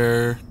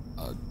Hardware.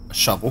 A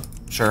shovel.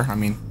 Sure, I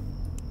mean...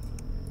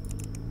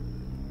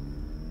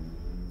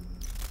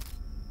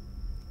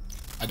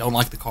 I don't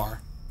like the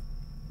car.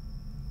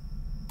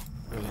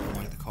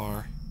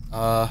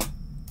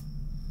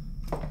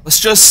 Let's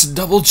just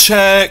double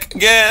check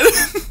again.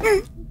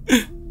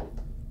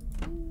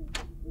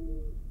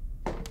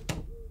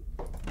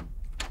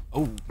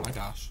 Oh my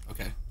gosh.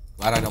 Okay.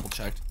 Glad I double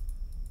checked.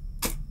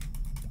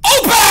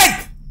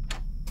 Open!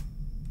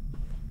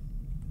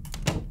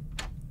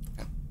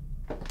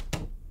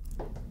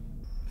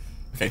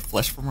 Okay,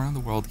 flesh from around the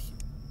world.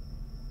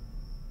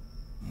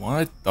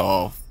 What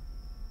the?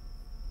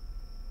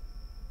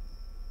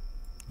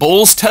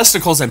 Bull's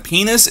testicles and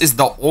penis is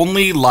the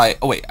only like.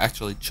 Oh wait,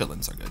 actually,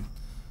 chitlins are good.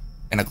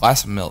 And a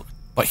glass of milk.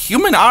 But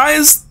human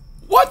eyes?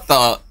 What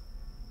the?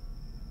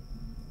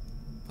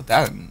 Put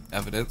that in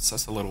evidence.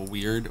 That's a little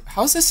weird.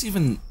 How is this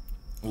even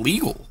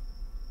legal?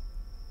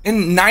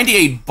 And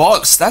 98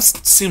 bucks. That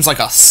seems like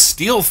a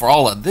steal for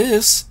all of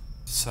this.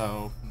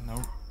 So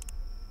no.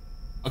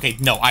 Okay,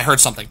 no, I heard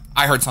something.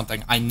 I heard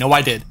something. I know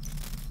I did.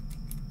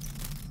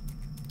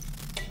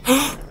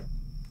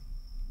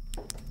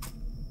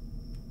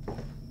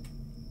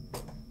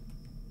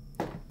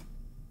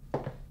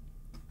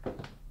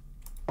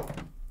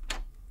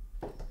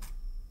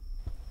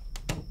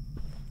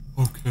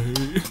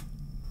 Okay.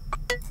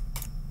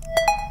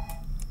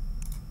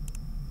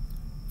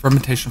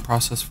 Fermentation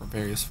process for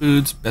various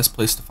foods. Best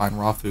place to find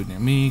raw food near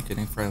me.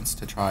 Getting friends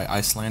to try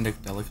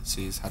Icelandic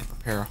delicacies. How to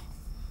prepare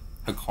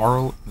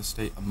Hakarl in the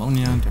state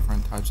ammonia.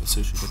 Different types of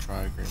sushi to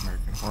try. Great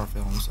American horror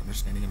films.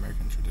 Understanding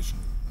American tradition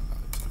and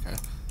values. Okay.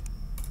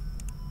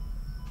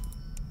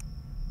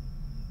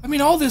 I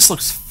mean, all this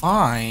looks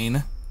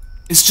fine.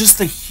 It's just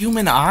the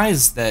human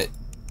eyes that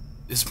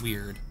is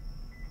weird.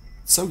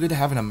 It's so good to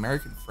have an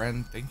American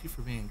friend. Thank you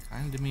for being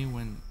kind to me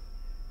when...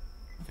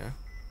 Okay.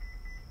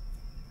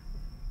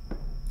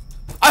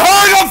 I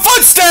heard a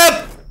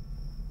footstep!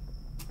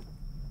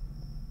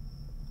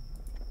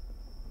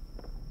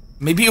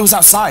 Maybe it was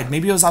outside.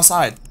 Maybe it was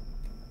outside.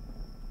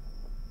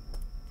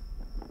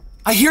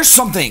 I hear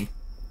something!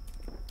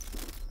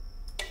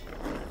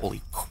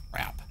 Holy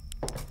crap.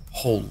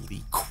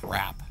 Holy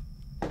crap.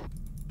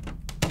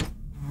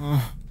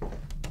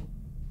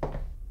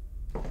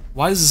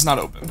 Why is this not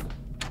open?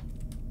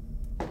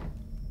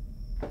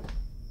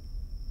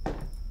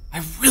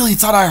 I really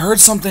thought I heard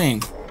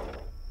something.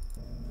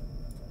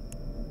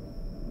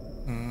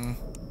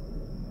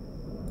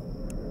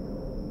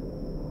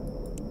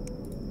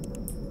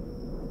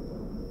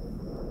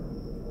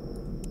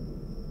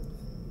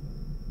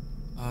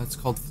 It's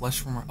called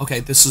Flesh from... Okay,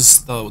 this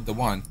is the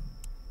one.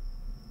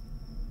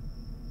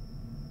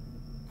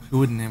 Who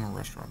would name a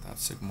restaurant that?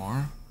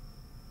 Sigmar?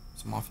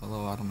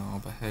 Samafillo, I don't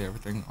know, but hey,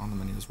 everything on the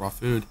menu is raw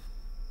food.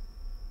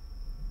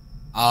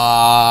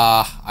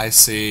 I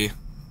see.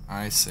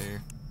 I see.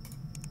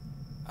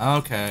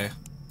 Okay.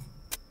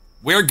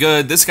 We're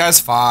good. This guy's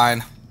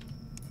fine.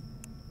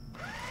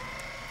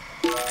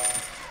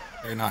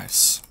 Very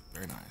nice.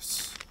 Very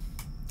nice.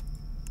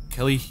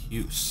 Kelly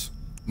Hughes.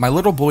 My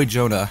little boy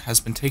Jonah has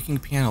been taking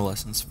piano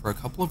lessons for a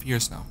couple of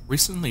years now.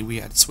 Recently,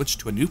 we had switched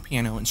to a new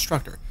piano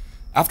instructor.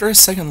 After his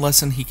second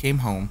lesson, he came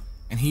home,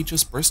 and he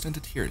just burst into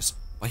tears,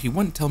 but he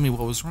wouldn't tell me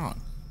what was wrong.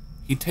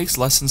 He takes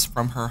lessons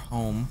from her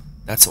home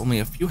that's only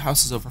a few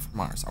houses over from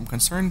ours. I'm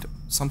concerned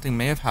something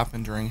may have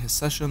happened during his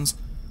sessions.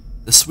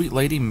 The sweet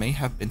lady may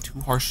have been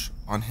too harsh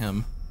on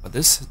him, but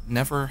this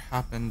never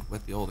happened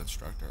with the old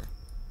instructor.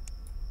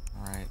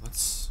 Alright,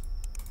 let's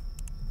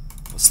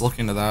look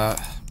into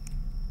that.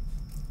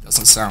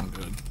 Doesn't sound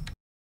good.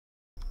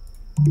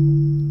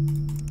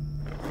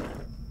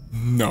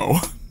 No.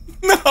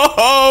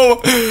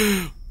 No!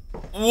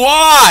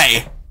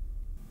 Why?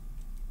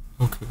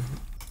 Okay.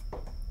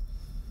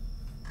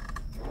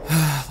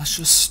 Let's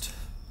just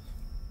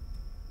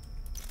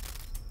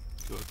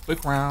do a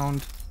quick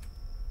round.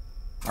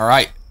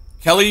 Alright.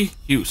 Kelly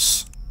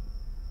Hughes.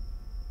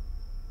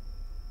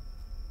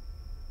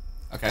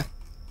 Okay.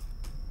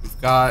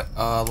 We've got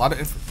a lot of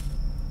info.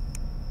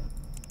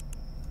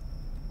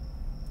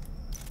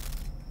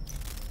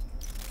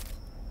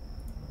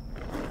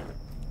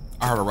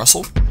 I heard a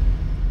rustle.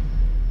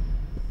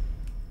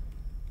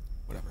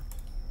 Whatever.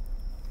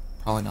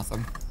 Probably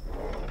nothing.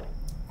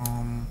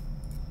 Okay,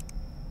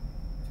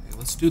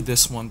 let's do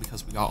this one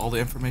because we got all the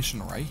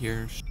information right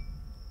here.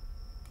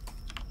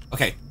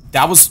 Okay,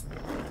 that was...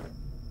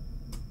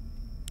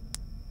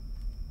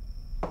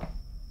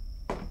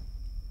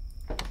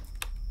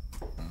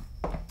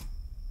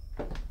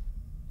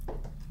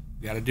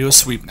 We gotta do a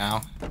sweep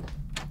now.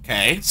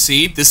 Okay,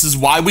 see? This is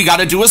why we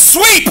gotta do a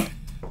sweep!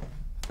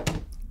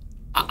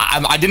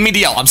 I didn't mean to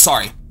yell. I'm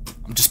sorry.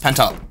 I'm just pent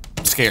up.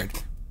 I'm scared.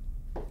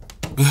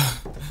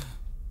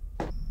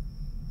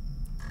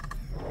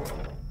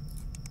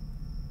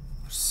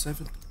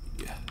 70.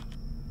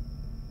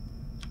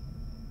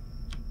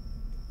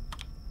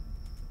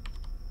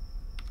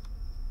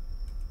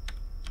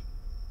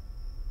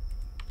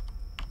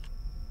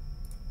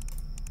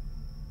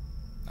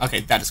 Okay,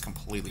 that is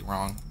completely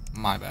wrong.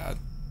 My bad.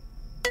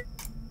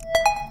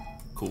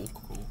 Cool,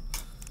 cool.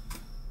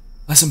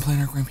 Lesson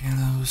planner, grand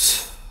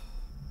pianos.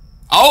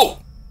 Oh!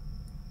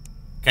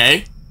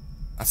 Okay.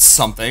 That's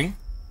something.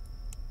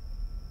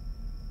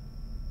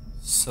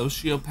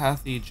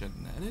 Sociopathy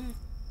genetic?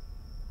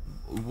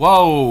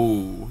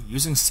 Whoa!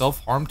 Using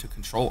self-harm to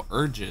control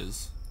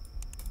urges.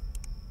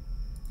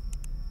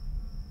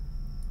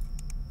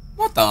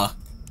 What the?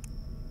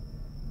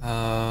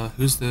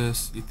 Who's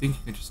this? You think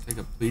you can just take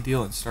a plea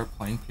deal and start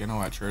playing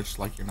piano at church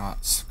like you're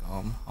not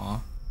scum, huh?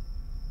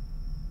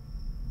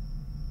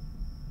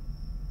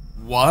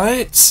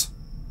 What?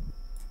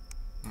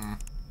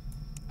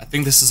 I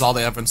think this is all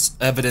the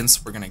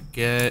evidence we're gonna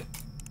get,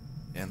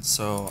 and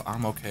so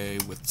I'm okay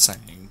with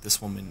saying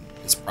this woman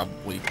is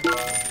probably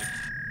guilty.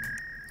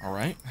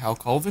 Alright, Hal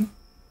Colvin.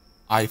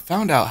 I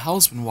found out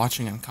Hal's been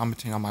watching and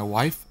commenting on my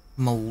wife,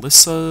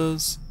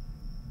 Melissa's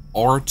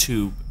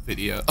RTube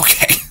video.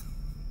 Okay.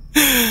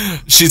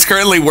 She's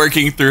currently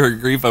working through her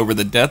grief over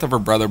the death of her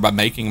brother by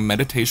making a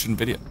meditation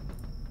video.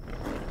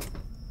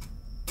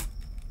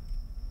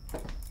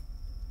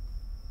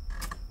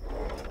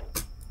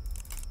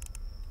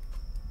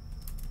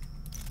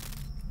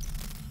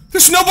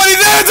 There's nobody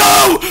there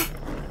though!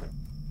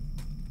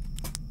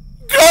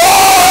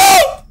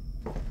 Go!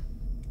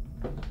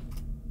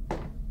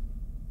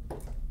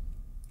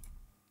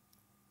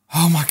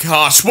 Oh my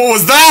gosh, what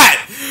was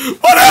that?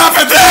 What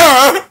happened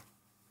there?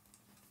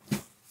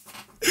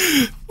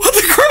 What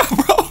the crap,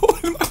 bro?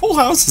 My whole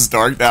house is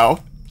dark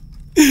now.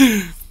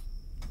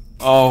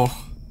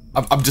 Oh,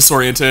 I'm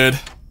disoriented.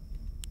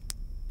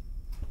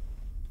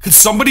 Could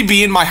somebody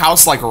be in my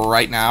house like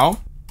right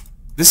now?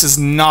 This is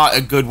not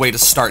a good way to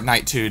start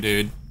night 2,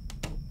 dude.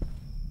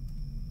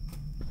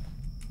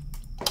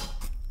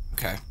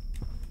 Okay.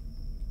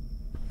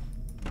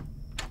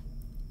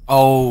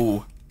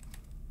 Oh.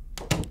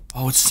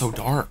 Oh, it's so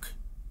dark.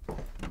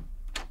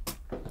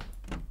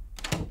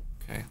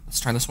 Okay, let's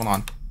turn this one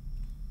on.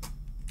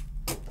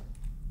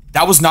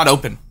 That was not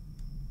open.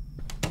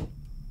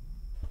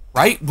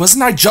 Right?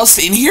 Wasn't I just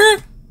in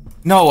here?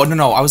 No, no,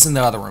 no. I was in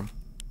the other room.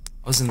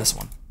 I was in this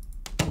one.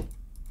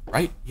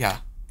 Right? Yeah.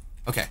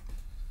 Okay.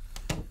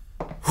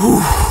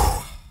 Whew.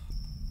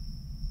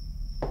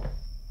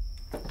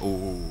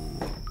 Oh.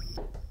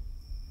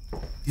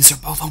 These are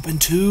both open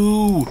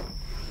too.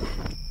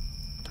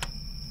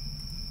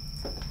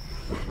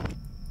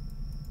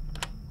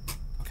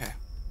 Okay.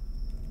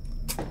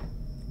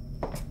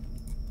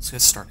 Let's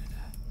get started.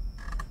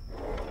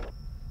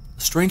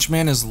 A strange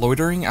man is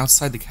loitering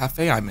outside the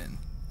cafe I'm in.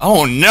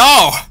 Oh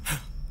no!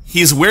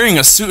 He's wearing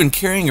a suit and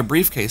carrying a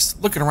briefcase,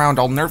 looking around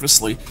all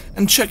nervously,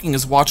 and checking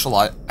his watch a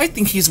lot. I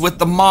think he's with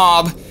the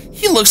mob.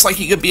 He looks like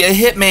he could be a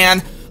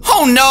hitman.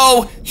 Oh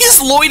no!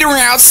 He's loitering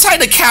outside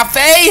the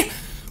cafe!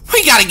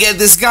 We gotta get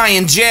this guy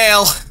in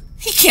jail.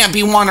 He can't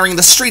be wandering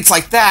the streets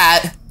like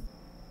that.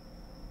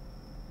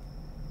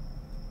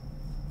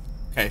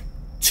 Okay,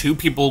 2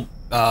 people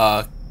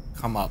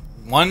come up.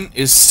 One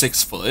is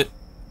 6 foot.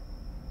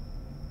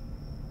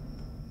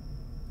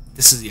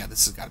 This has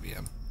gotta be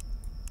him.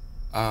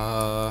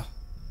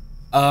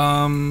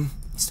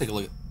 Let's take a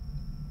look.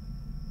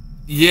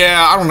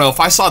 Yeah, I don't know. If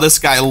I saw this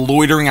guy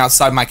loitering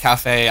outside my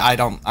cafe, I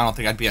don't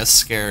think I'd be as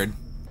scared.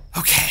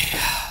 Okay.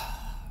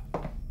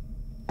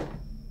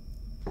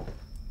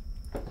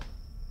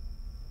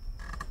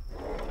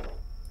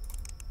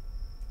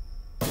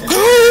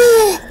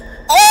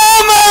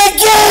 Oh my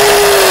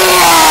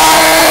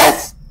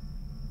god!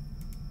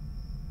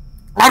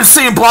 I'm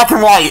seeing black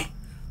and white.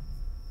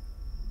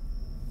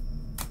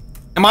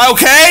 Am I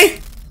okay?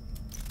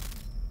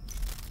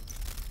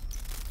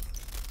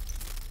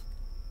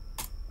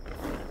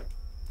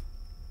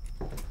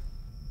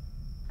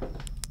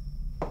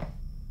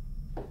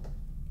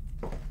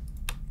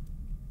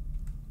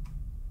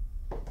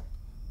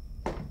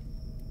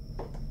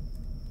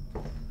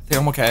 I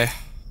think I'm okay. I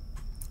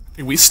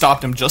think we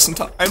stopped him just in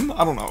time. I don't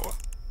know.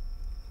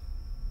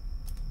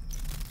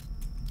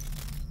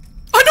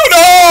 I don't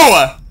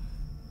know!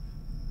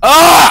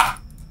 Ah!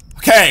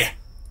 Okay.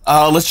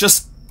 Let's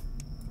just...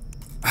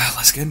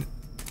 let's get...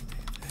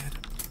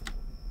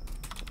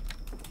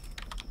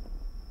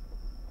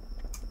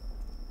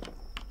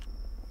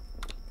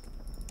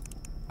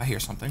 I hear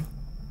something.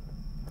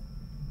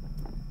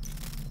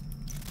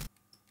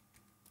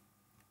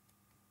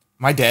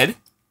 Am I dead?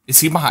 Is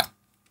he behind?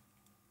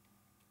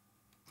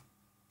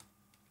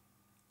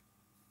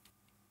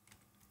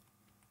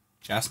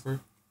 Jasper?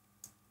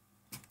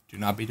 Do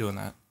not be doing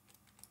that.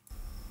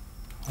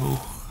 Ooh,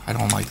 I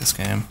don't like this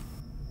game.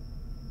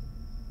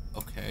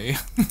 Okay.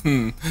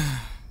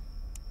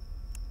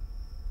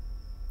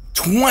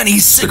 20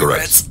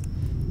 cigarettes!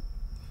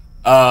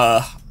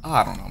 I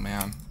don't know,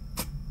 man.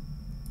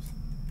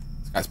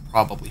 This guy's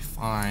probably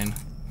fine.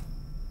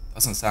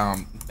 Doesn't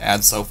sound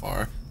bad so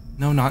far.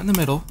 No, not in the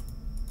middle.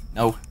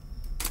 No.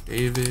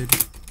 David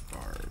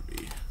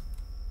Garvey.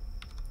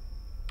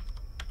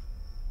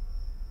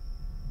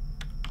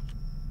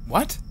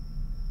 What?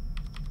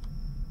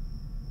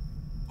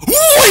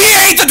 Ooh,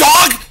 he ate the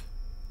dog!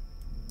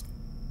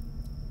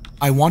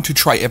 I want to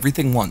try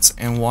everything once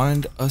and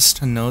wanted us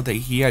to know that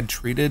he had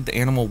treated the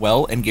animal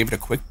well and gave it a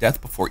quick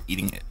death before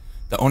eating it.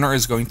 The owner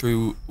is going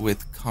through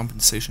with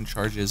compensation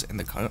charges and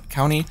the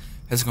county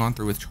has gone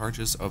through with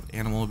charges of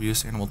animal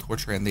abuse, animal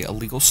torture, and the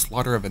illegal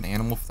slaughter of an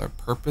animal for the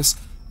purpose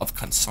of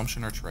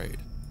consumption or trade.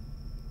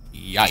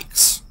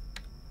 Yikes.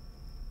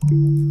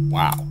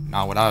 Wow,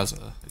 not what I was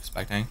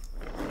expecting.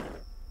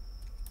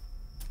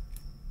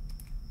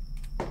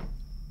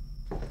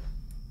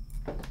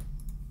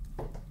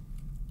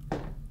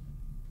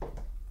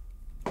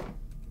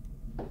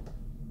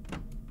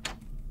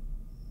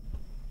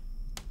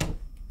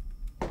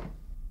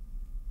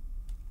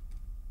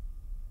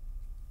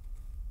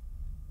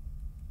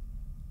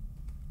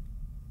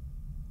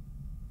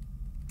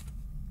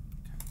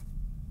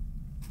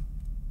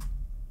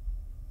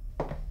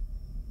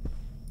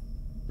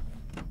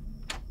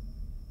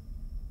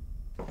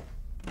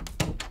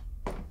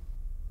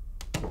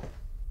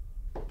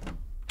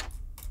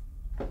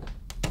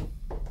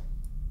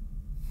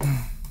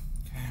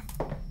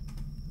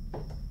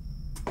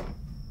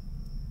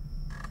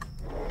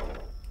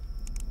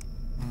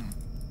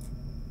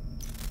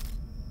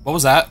 What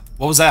was that?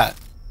 What was that?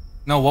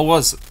 No, what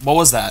was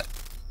that?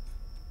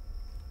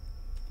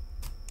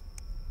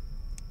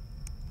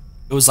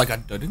 It was like a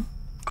dudden.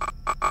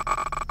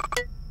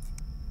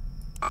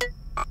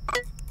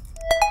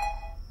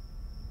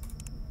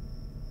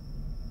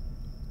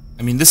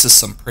 I mean, this is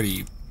some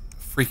pretty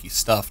freaky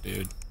stuff,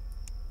 dude.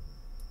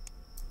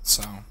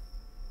 So,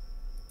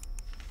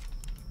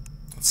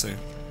 let's see.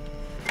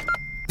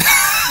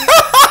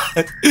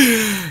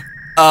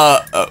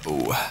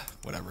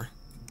 Whatever.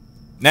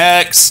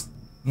 Next,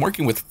 I'm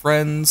working with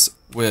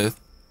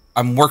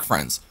work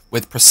friends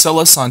with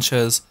Priscilla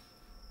Sanchez.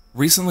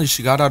 Recently,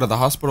 she got out of the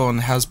hospital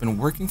and has been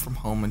working from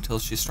home until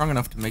she's strong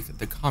enough to make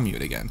the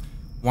commute again.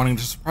 Wanting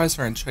to surprise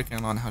her and check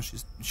in on how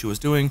she was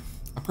doing,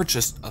 I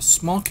purchased a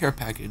small care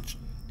package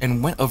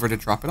and went over to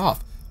drop it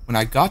off. When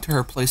I got to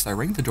her place, I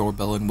rang the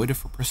doorbell and waited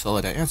for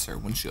Priscilla to answer.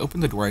 When she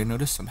opened the door, I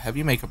noticed some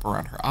heavy makeup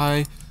around her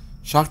eye.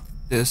 Shocked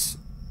this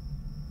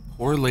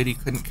poor lady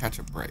couldn't catch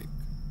a break.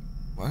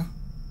 What?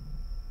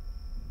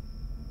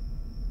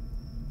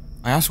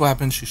 I asked what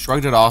happened. She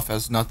shrugged it off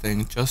as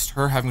nothing, just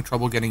her having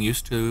trouble getting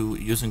used to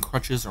using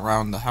crutches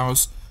around the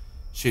house.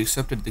 She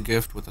accepted the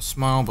gift with a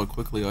smile, but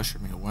quickly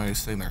ushered me away,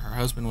 saying that her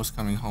husband was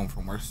coming home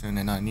from work soon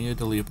and I needed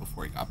to leave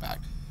before he got back.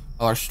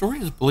 While our story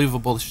is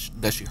believable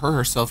that she hurt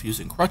herself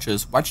using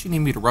crutches, why'd she need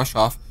me to rush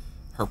off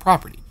her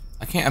property?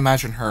 I can't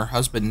imagine her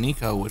husband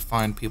Nico would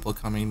find people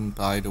coming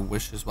by to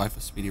wish his wife a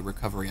speedy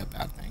recovery a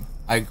bad thing.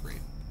 I agree.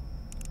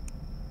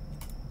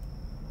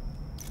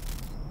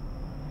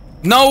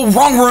 No,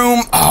 wrong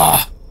room!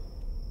 Ah!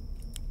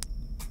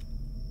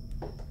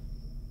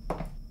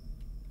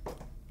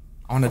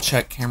 I want to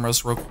check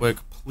cameras real quick,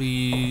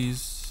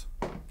 please.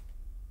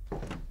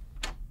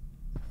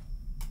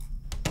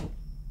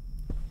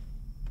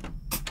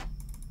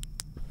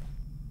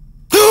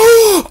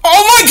 Oh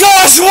my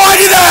gosh, why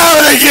did that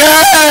happen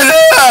again?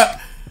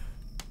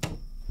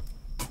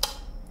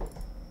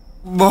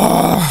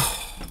 Ah!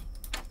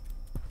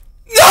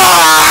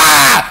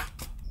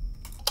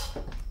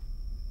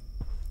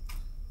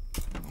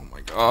 Oh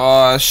my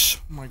gosh,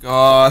 oh my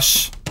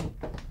gosh.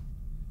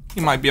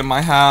 He might be in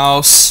my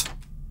house.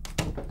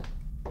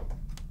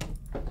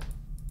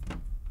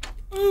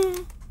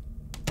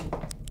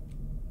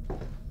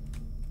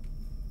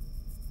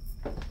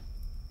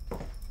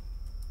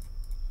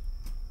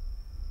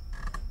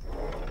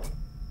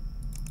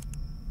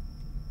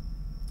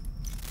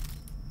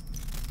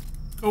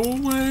 Go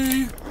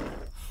away.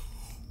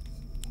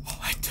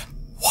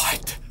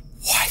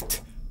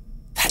 What?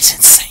 That's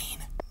insane.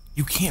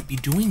 You can't be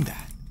doing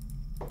that.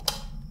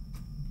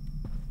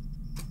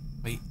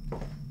 Wait.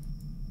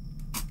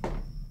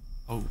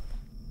 Oh.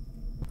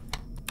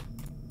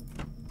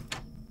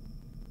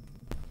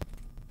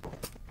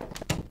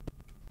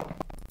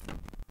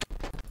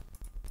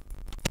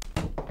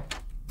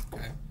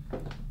 Okay.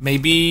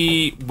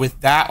 Maybe with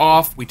that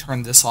off, we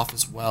turn this off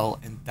as well,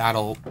 and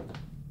that'll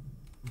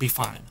be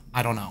fine.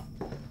 I don't know.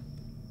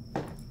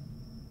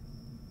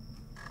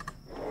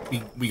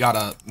 We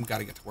gotta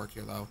get to work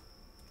here though.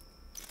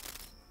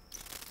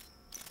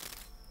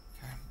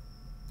 Okay.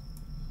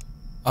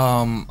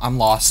 I'm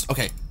lost.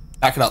 Okay,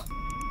 back it up.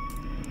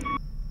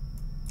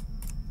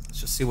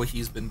 Let's just see what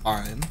he's been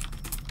buying.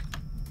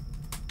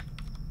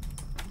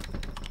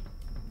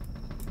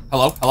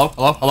 Hello?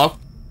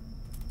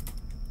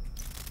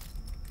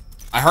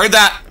 I heard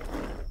that!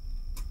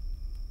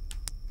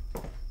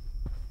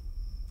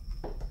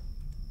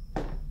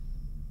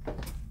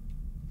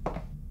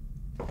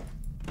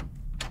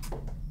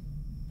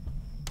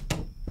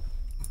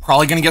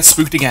 Probably gonna get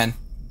spooked again,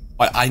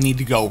 but I need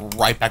to go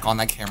right back on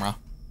that camera.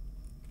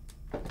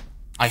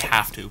 I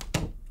have to.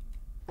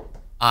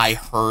 I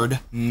heard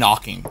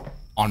knocking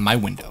on my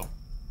window.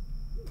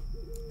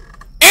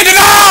 And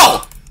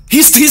no!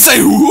 He's like,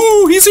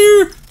 ooh, he's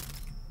here.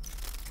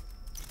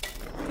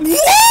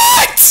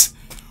 What?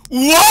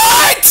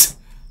 What?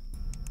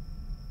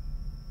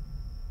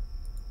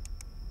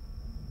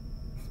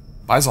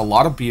 Buys a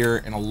lot of beer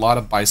and a lot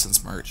of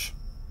Bison's merch.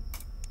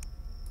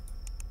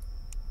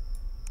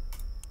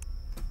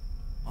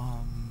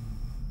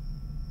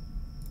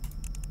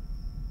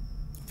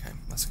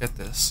 get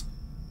this.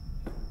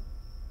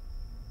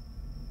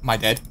 Am I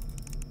dead?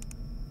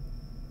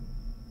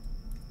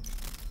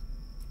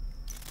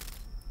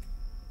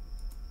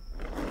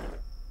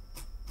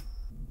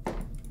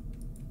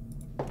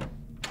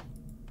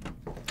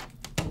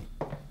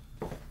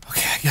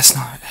 Okay, I guess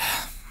not.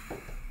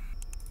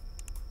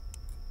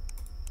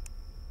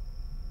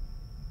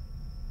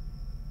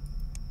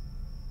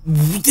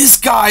 This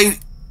guy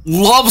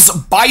loves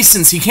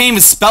bisons. He can't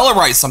even spell it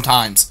right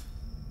sometimes.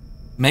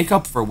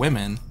 Makeup for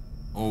women.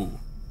 Oh.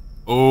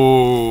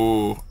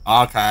 Oh.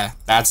 Okay.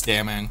 That's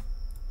damning.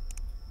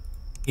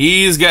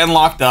 He's getting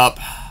locked up.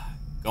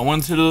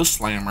 Going to the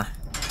slammer.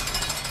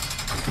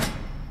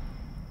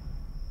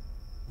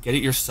 Get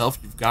it yourself.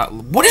 You've got...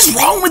 What is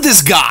wrong with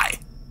this guy?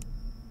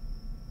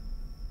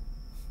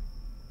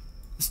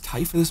 It's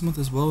tight for this month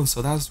as well, and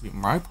so that has to be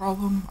my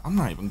problem? I'm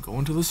not even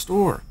going to the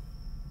store.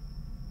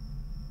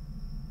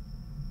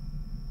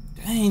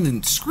 Dang,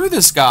 then screw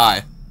this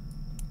guy.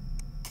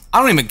 I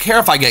don't even care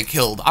if I get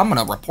killed. I'm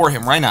gonna report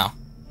him right now.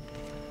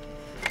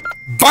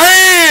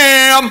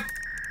 BAM!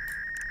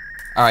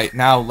 Alright,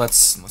 now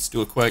let's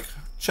do a quick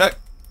check.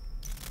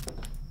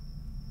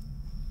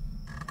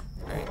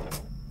 Alright.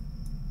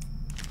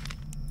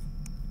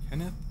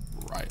 Kenneth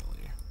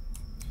Riley.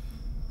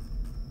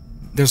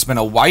 There's been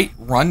a white,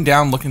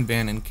 run-down looking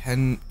van in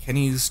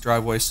Kenny's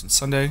driveway since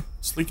Sunday.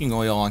 It's leaking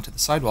oil onto the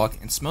sidewalk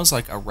and smells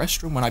like a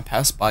restroom when I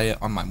pass by it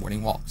on my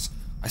morning walks.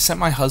 I sent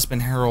my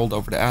husband Harold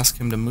over to ask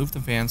him to move the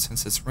van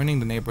since it's ruining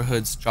the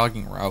neighborhood's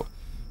jogging route,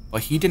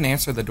 but he didn't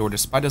answer the door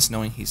despite us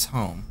knowing he's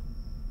home.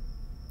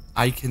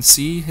 I can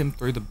see him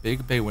through the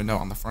big bay window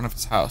on the front of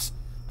his house.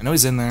 I know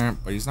he's in there,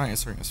 but he's not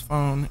answering his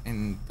phone,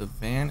 and the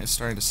van is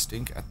starting to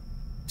stink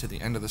to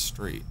the end of the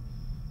street.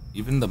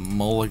 Even the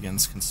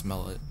mulligans can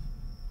smell it.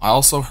 I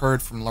also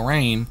heard from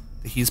Lorraine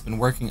that he's been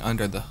working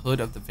under the hood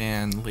of the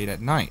van late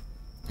at night.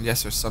 I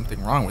guess there's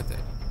something wrong with it.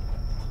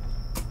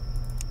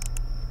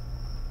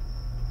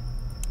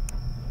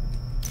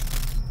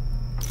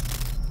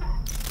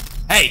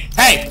 Hey!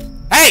 Hey!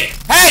 Hey!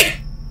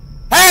 Hey!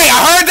 Hey!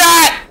 I heard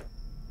that!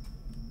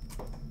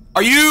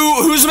 Are you...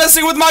 Who's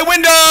messing with my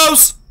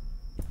windows?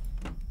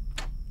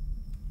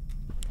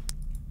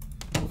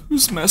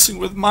 Who's messing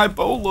with my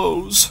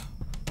bolos?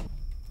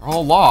 They're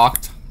all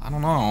locked. I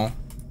don't know.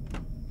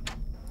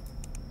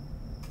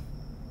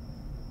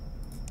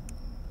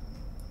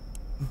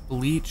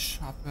 Bleach,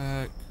 shop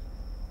back.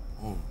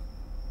 Oh.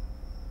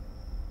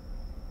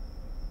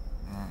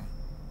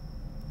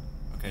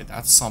 Okay,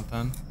 that's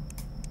something.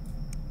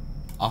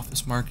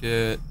 Office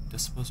market,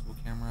 disposable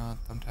camera,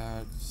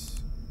 thumbtacks.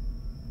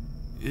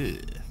 Ew.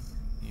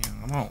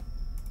 Yeah,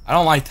 I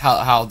don't like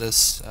how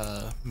this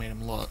made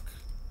him look.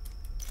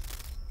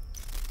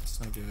 That's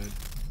no good.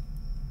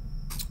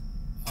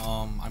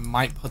 I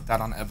might put that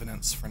on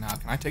evidence for now.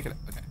 Can I take it?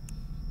 Okay.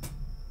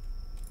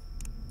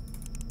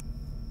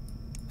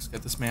 Let's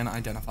get this man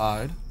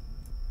identified.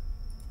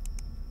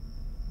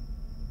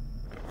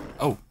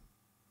 Oh.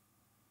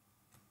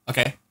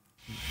 Okay.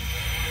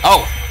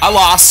 Oh, I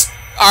lost.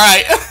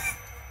 Alright.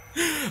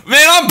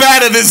 Man, I'm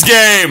bad at this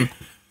game.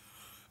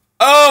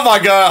 Oh my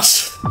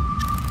gosh.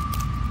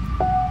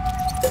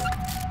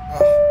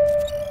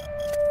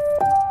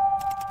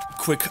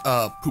 Quick,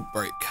 poop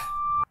break.